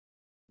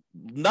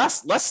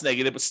 less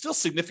negative, but still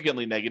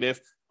significantly negative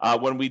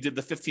when we did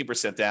the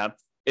 15% down.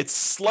 It's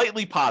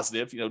slightly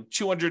positive,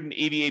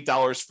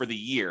 $288 for the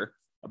year,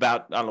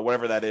 about, I don't know,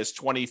 whatever that is,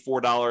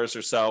 $24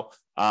 or so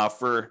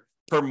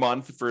per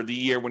month for the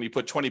year when you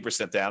put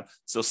 20% down.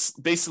 So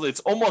basically it's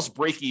almost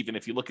break even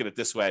if you look at it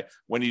this way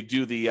when you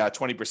do the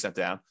 20%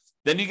 down.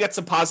 Then you get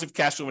some positive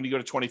cash flow when you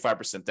go to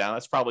 25% down.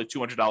 That's probably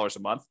 $200 a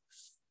month.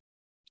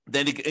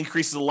 Then it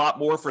increases a lot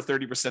more for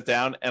 30%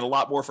 down and a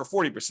lot more for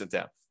 40%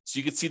 down. So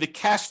you can see the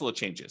cash flow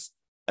changes.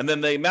 And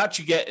then the amount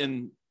you get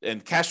in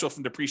cash flow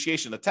from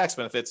depreciation, the tax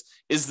benefits,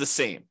 is the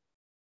same.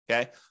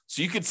 Okay.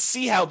 So you can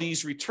see how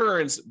these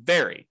returns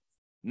vary.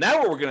 Now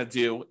what we're going to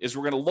do is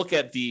we're going to look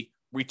at the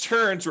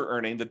returns we're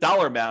earning, the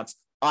dollar amounts,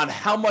 on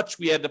how much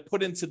we had to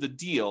put into the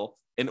deal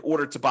in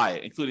order to buy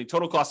it, including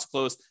total cost to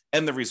close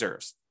and the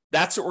reserves.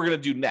 That's what we're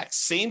going to do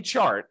next. Same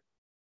chart,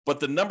 but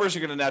the numbers are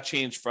going to now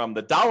change from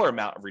the dollar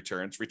amount of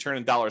returns, return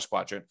in dollars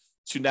quadrant,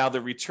 to now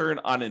the return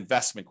on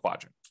investment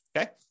quadrant.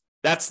 Okay,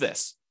 that's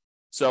this.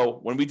 So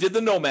when we did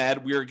the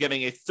Nomad, we were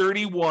getting a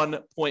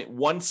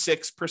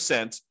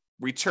 31.16%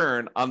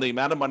 return on the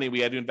amount of money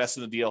we had to invest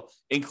in the deal,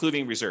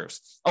 including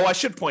reserves. Oh, I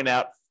should point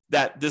out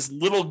that this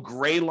little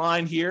gray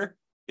line here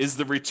is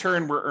the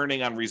return we're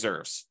earning on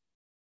reserves.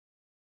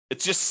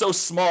 It's just so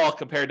small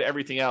compared to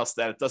everything else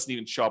that it doesn't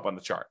even show up on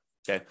the chart.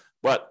 Okay,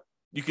 but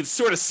you can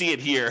sort of see it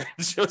here.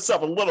 It shows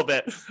up a little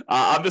bit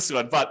on this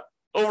one, but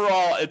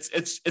overall,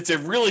 it's a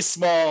really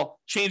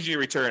small change in your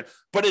return,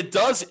 but it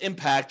does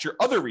impact your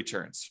other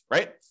returns,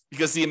 right?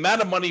 Because the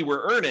amount of money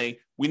we're earning,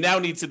 we now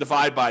need to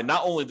divide by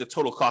not only the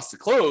total cost to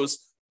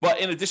close, but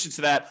in addition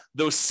to that,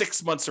 those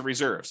 6 months of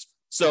reserves.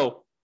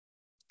 So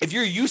if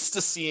you're used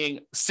to seeing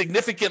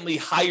significantly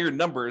higher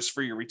numbers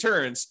for your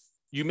returns,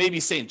 you may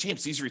be saying,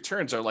 James, these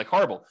returns are like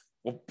horrible.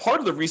 Well, part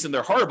of the reason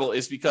they're horrible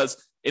is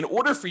because in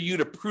order for you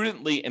to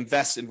prudently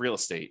invest in real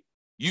estate,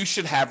 you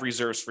should have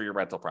reserves for your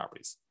rental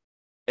properties.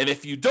 And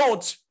if you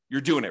don't,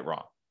 you're doing it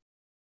wrong.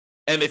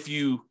 And if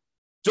you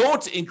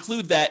don't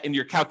include that in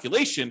your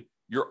calculation,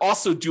 you're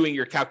also doing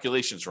your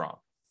calculations wrong.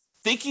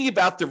 Thinking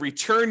about the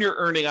return you're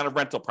earning on a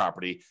rental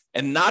property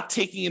and not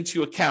taking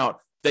into account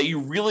that you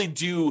really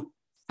do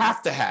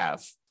have to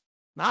have,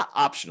 not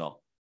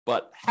optional,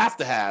 but have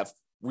to have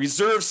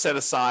reserves set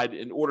aside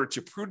in order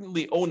to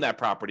prudently own that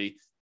property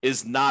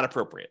is not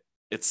appropriate.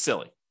 It's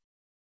silly.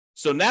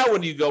 So now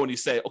when you go and you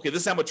say, okay,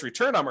 this is how much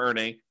return I'm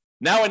earning,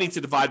 now I need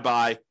to divide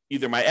by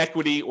either my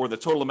equity or the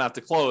total amount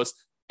to close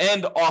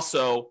and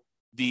also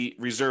the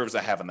reserves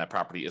I have on that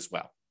property as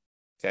well.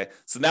 Okay,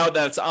 so now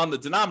that it's on the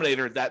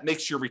denominator, that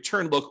makes your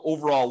return look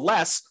overall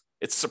less.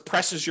 It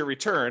suppresses your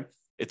return.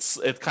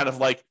 It kind of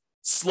like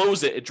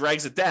slows it. It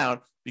drags it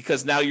down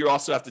because now you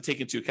also have to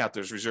take into account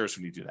those reserves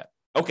when you do that.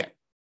 Okay,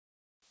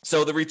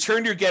 so the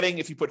return you're getting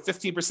if you put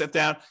 15%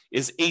 down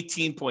is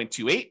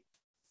 18.28.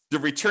 The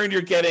return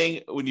you're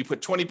getting when you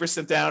put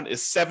 20% down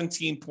is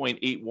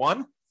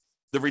 17.81.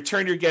 The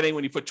return you're getting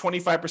when you put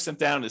 25%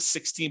 down is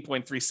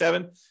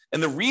 16.37.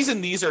 And the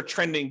reason these are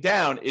trending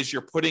down is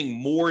you're putting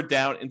more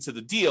down into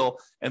the deal.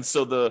 And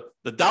so the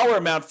dollar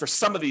amount for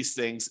some of these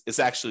things is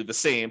actually the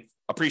same,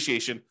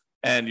 appreciation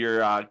and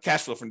your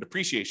cash flow from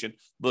depreciation.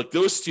 Look,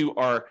 those two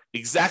are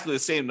exactly the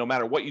same no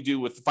matter what you do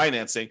with the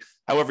financing.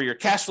 However, your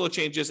cash flow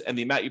changes and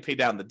the amount you pay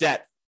down the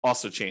debt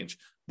also change.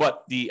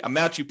 But the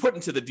amount you put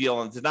into the deal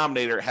on the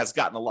denominator has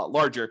gotten a lot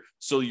larger.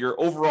 So your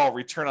overall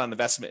return on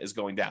investment is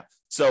going down.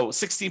 So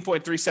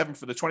 16.37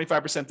 for the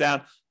 25%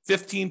 down,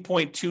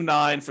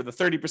 15.29 for the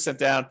 30%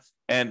 down,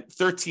 and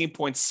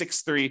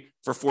 13.63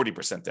 for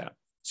 40% down.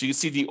 So you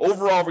see the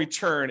overall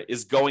return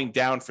is going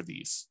down for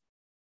these.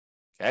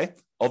 Okay.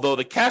 Although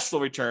the cash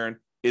flow return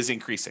is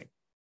increasing.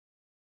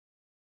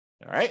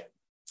 All right.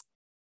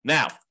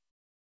 Now,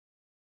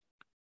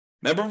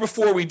 remember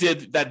before we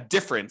did that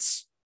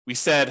difference, we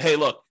said, hey,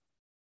 look,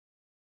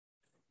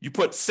 you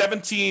put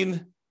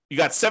you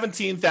got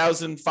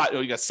 $1,750,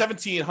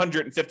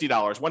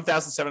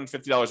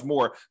 $1,750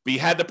 more, but you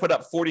had to put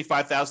up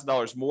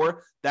 $45,000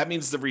 more. That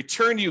means the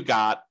return you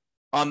got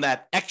on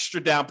that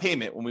extra down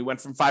payment when we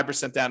went from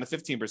 5% down to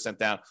 15%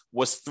 down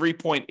was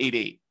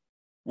 3.88.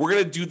 We're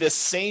going to do this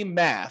same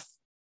math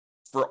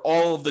for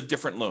all of the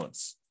different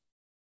loans.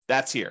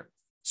 That's here.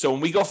 So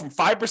when we go from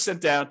 5%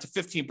 down to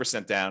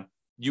 15% down,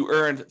 you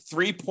earned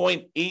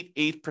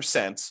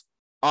 3.88%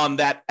 on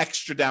that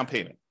extra down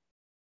payment.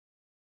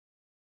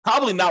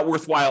 Probably not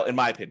worthwhile in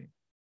my opinion.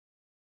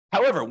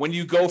 However, when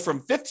you go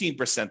from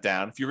 15%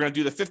 down, if you're going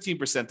to do the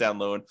 15% down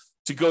loan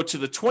to go to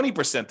the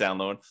 20% down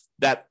loan,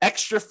 that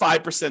extra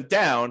 5%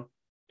 down,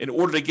 in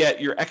order to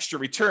get your extra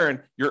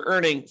return, you're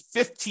earning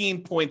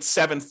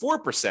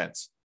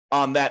 15.74%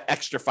 on that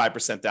extra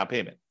 5% down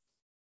payment.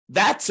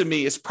 That to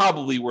me is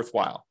probably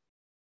worthwhile.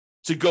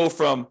 To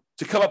come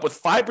up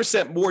with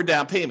 5% more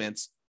down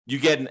payments, you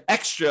get an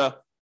extra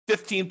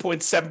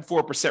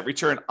 15.74%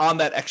 return on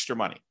that extra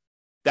money.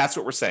 That's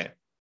what we're saying.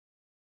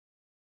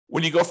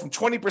 When you go from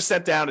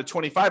 20% down to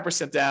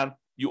 25% down,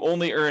 you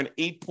only earn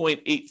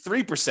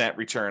 8.83%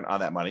 return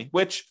on that money,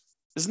 which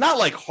is not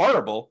like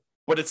horrible,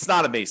 but it's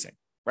not amazing,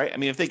 right? I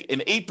mean, I think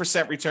an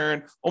 8%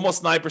 return,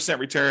 almost 9%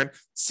 return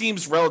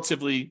seems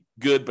relatively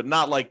good, but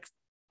not like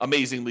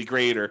amazingly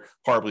great or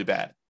horribly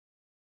bad.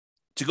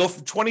 To go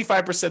from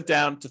 25%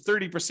 down to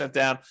 30%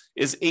 down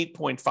is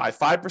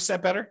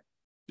 8.55% better.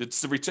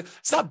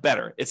 It's not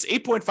better. It's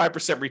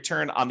 8.5%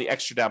 return on the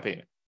extra down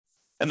payment.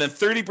 And then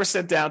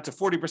 30% down to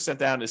 40%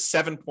 down is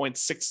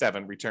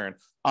 7.67 return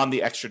on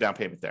the extra down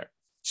payment there.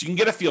 So you can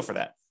get a feel for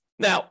that.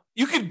 Now,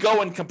 you could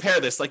go and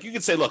compare this. Like you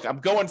could say, look, I'm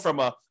going from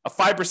a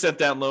 5%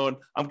 down loan.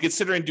 I'm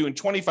considering doing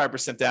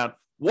 25% down.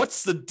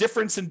 What's the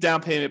difference in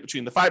down payment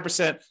between the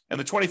 5% and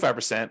the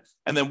 25%?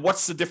 And then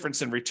what's the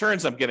difference in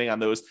returns I'm getting on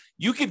those?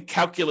 You could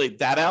calculate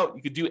that out.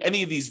 You could do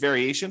any of these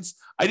variations.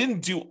 I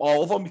didn't do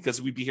all of them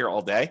because we'd be here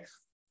all day,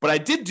 but I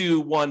did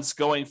do ones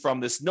going from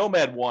this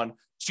Nomad one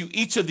to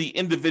each of the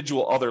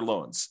individual other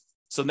loans.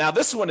 So now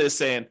this one is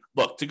saying,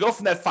 look, to go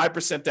from that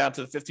 5% down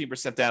to the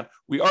 15% down,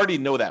 we already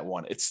know that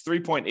one. It's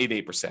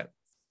 3.88%.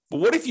 But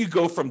what if you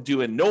go from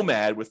doing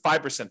Nomad with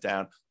 5%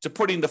 down to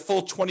putting the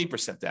full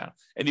 20% down?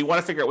 And you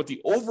want to figure out what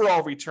the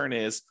overall return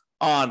is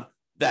on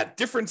that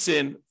difference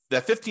in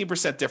that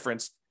 15%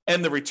 difference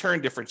and the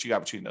return difference you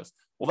got between those.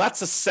 Well,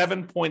 that's a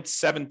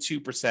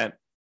 7.72%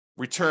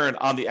 return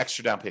on the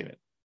extra down payment.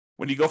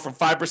 When you go from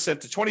 5%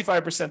 to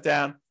 25%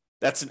 down,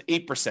 that's an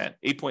 8%,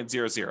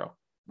 8.00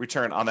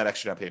 return on that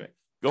extra down payment.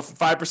 Go from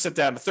 5%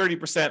 down to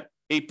 30%,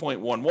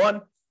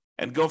 8.11,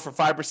 and go from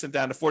 5%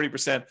 down to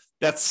 40%,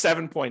 that's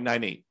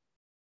 7.98.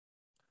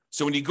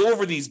 So when you go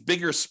over these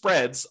bigger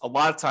spreads, a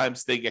lot of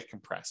times they get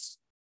compressed,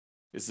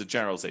 is the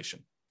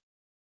generalization.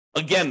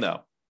 Again,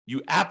 though,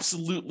 you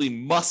absolutely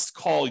must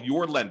call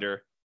your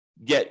lender,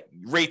 get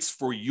rates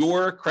for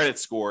your credit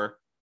score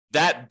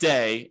that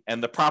day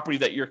and the property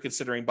that you're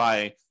considering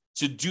buying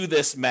to do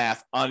this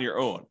math on your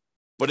own.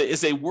 but it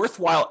is a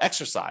worthwhile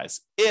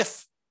exercise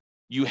if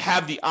you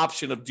have the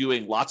option of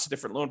doing lots of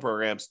different loan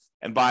programs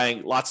and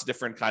buying lots of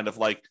different kind of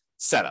like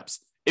setups.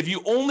 If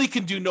you only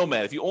can do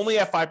Nomad, if you only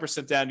have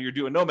 5% down, you're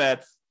doing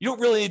Nomad, you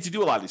don't really need to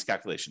do a lot of these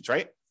calculations,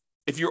 right?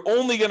 If you're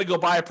only going to go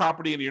buy a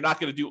property and you're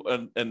not going to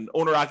do an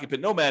owner-occupant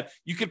Nomad,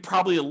 you could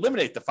probably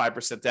eliminate the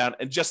 5% down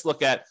and just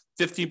look at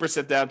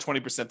 15% down,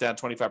 20% down,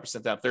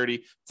 25% down,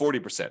 30,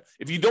 40%.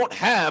 If you don't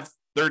have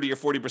 30 or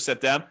 40%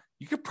 down,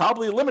 you could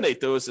probably eliminate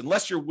those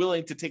unless you're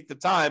willing to take the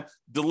time,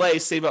 delay,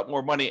 save up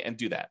more money, and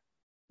do that,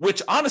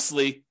 which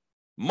honestly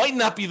might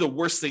not be the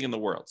worst thing in the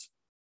world.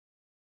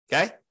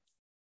 Okay?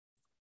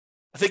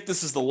 I think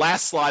this is the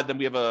last slide, then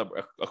we have a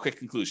quick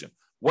conclusion.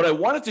 What I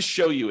wanted to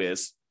show you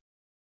is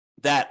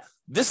that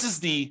this is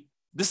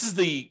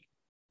the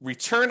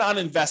return on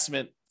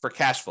investment for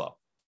cash flow,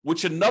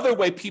 which another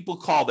way people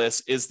call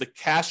this is the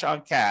cash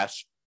on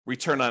cash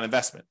return on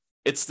investment.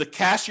 It's the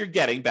cash you're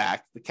getting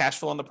back, the cash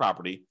flow on the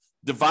property,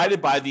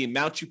 divided by the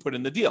amount you put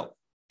in the deal.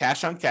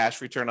 Cash on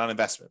cash return on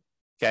investment.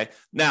 Okay.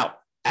 Now,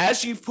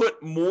 as you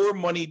put more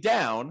money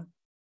down,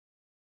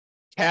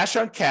 cash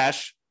on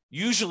cash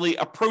usually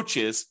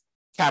approaches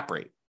cap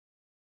rate.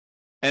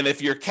 And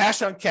if your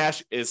cash on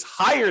cash is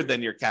higher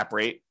than your cap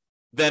rate,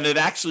 then it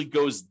actually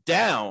goes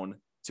down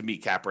to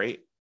meet cap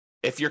rate.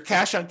 If your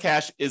cash on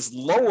cash is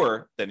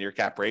lower than your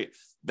cap rate,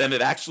 then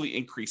it actually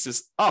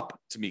increases up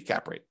to meet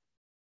cap rate.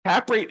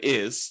 Cap rate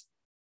is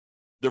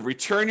the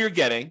return you're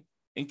getting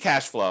in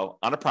cash flow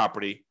on a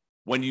property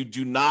when you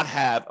do not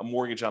have a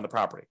mortgage on the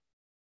property.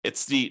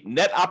 It's the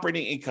net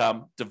operating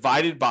income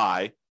divided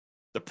by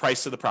the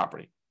price of the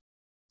property.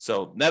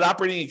 So net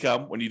operating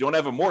income, when you don't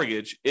have a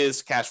mortgage,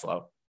 is cash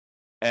flow.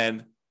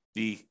 And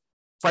the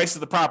price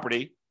of the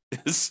property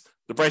is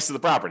the price of the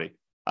property.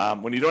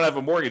 When you don't have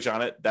a mortgage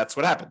on it, that's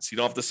what happens. You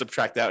don't have to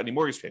subtract out any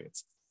mortgage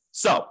payments.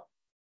 So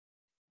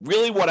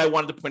really what I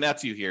wanted to point out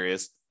to you here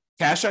is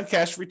cash on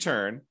cash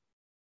return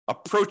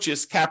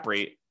approaches cap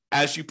rate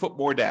as you put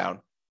more down.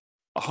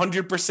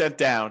 100%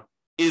 down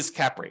is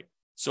cap rate.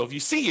 So if you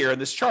see here in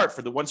this chart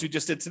for the ones we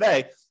just did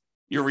today,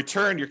 your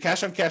return, your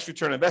cash on cash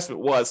return on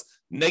investment was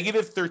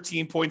negative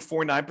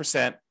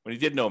 13.49% when you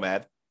did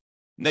Nomad,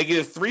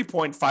 negative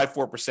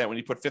 3.54% when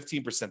you put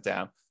 15%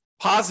 down,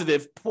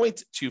 positive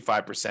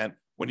 0.25%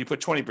 when you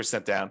put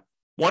 20% down,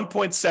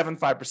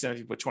 1.75% if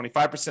you put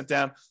 25%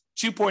 down,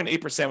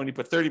 2.8% when you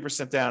put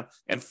 30% down,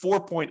 and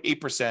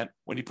 4.8%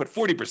 when you put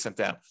 40%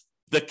 down.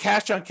 The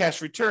cash on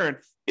cash return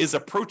is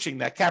approaching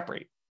that cap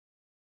rate.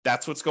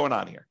 That's what's going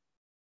on here.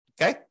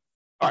 Okay?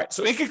 All right.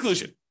 So in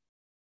conclusion,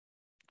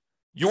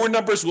 your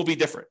numbers will be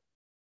different.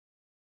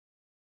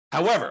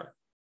 However,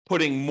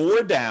 putting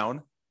more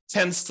down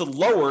tends to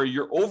lower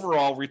your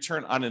overall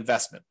return on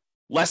investment.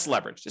 Less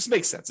leverage. This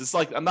makes sense. It's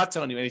like, I'm not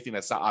telling you anything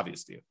that's not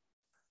obvious to you.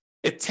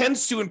 It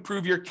tends to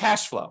improve your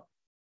cash flow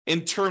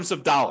in terms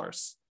of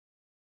dollars.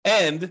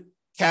 And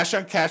cash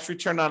on cash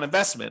return on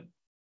investment,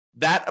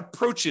 that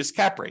approaches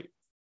cap rate.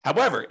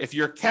 However, if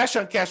your cash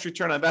on cash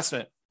return on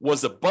investment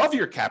was above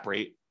your cap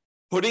rate,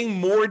 putting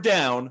more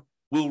down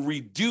will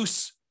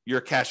reduce your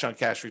cash on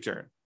cash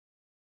return.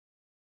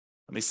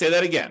 Let me say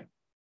that again.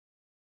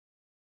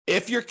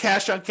 If your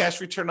cash on cash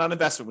return on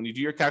investment, when you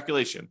do your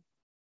calculation,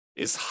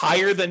 is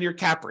higher than your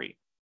cap rate,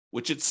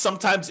 which it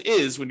sometimes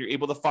is when you're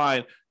able to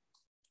find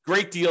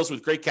great deals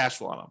with great cash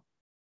flow on them.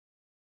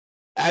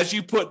 As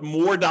you put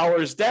more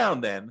dollars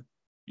down, then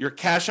your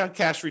cash on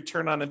cash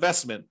return on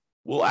investment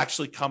will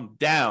actually come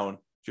down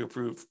to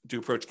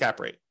approach cap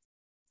rate.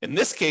 In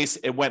this case,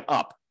 it went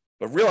up,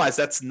 but realize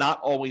that's not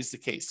always the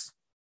case.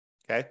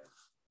 Okay.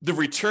 The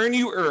return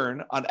you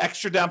earn on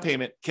extra down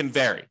payment can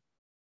vary.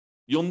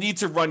 You'll need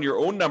to run your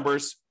own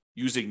numbers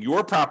using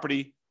your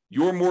property,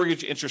 your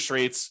mortgage interest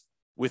rates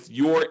with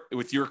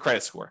your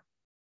credit score.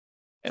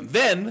 And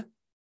then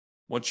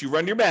once you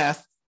run your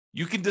math,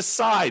 you can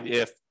decide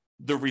if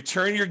the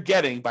return you're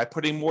getting by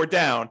putting more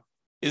down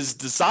is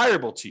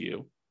desirable to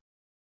you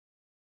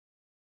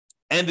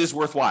and is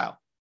worthwhile.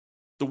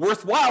 The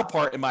worthwhile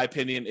part, in my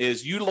opinion,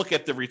 is you look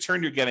at the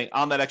return you're getting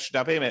on that extra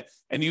down payment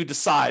and you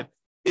decide,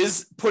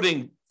 is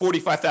putting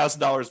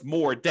 $45,000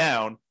 more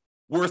down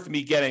worth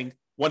me getting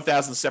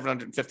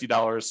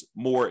 $1,750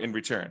 more in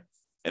return?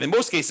 And in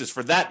most cases,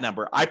 for that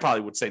number, I probably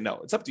would say no.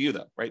 It's up to you,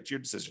 though, right? It's your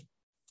decision.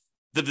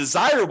 The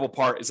desirable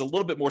part is a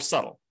little bit more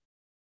subtle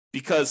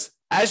because,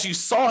 as you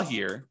saw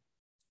here,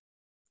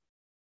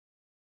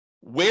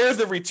 where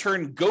the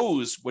return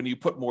goes when you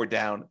put more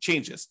down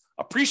changes.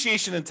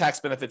 Appreciation and tax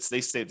benefits,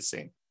 they stay the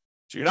same.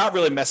 So you're not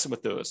really messing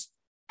with those.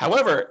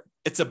 However,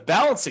 it's a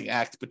balancing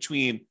act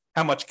between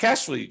how much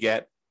cash flow you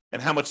get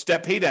and how much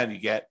debt pay down you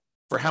get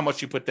for how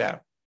much you put down.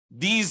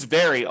 These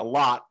vary a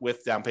lot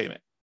with down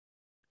payment.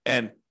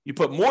 And you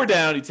put more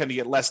down, you tend to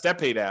get less debt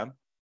pay down,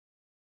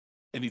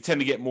 and you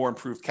tend to get more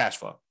improved cash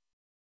flow.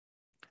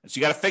 And so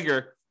you got to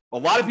figure, a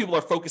lot of people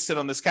are focusing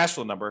on this cash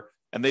flow number,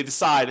 and they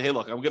decide, hey,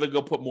 look, I'm going to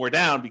go put more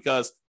down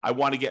because I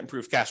want to get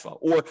improved cash flow,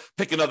 or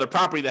pick another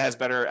property that has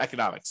better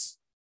economics,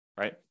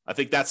 right? I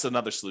think that's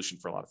another solution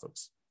for a lot of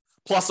folks.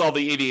 Plus all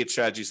the 88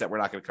 strategies that we're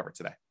not going to cover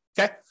today.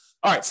 Okay.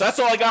 All right, so that's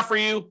all I got for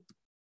you.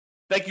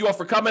 Thank you all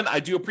for coming. I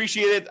do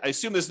appreciate it. I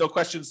assume there's no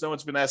questions. No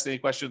one's been asking any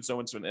questions. No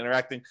one's been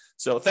interacting.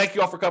 So thank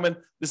you all for coming.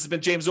 This has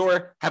been James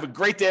Orr. Have a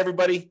great day,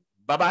 everybody.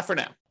 Bye-bye for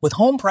now. With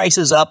home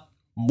prices up,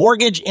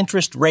 mortgage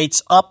interest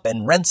rates up,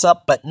 and rents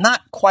up, but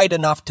not quite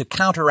enough to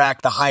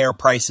counteract the higher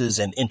prices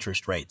and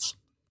interest rates,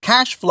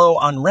 cash flow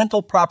on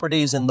rental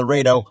properties in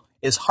Laredo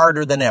is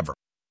harder than ever.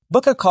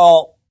 Book a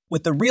call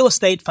with the Real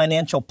Estate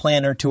Financial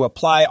Planner to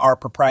apply our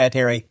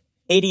proprietary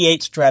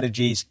 88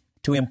 strategies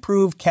to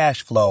improve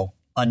cash flow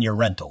on your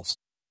rentals.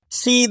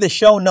 See the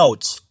show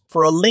notes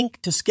for a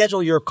link to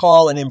schedule your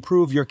call and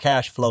improve your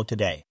cash flow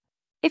today.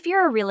 If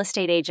you're a real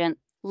estate agent,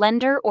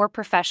 lender, or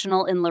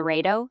professional in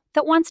Laredo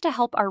that wants to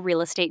help our real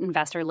estate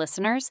investor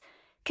listeners,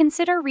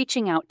 consider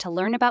reaching out to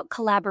learn about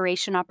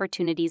collaboration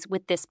opportunities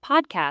with this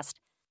podcast.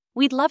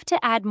 We'd love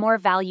to add more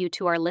value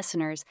to our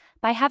listeners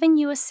by having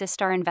you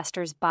assist our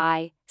investors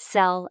buy,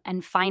 sell,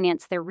 and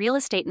finance their real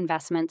estate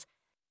investments.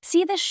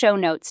 See the show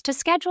notes to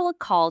schedule a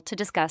call to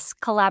discuss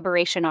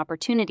collaboration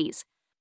opportunities.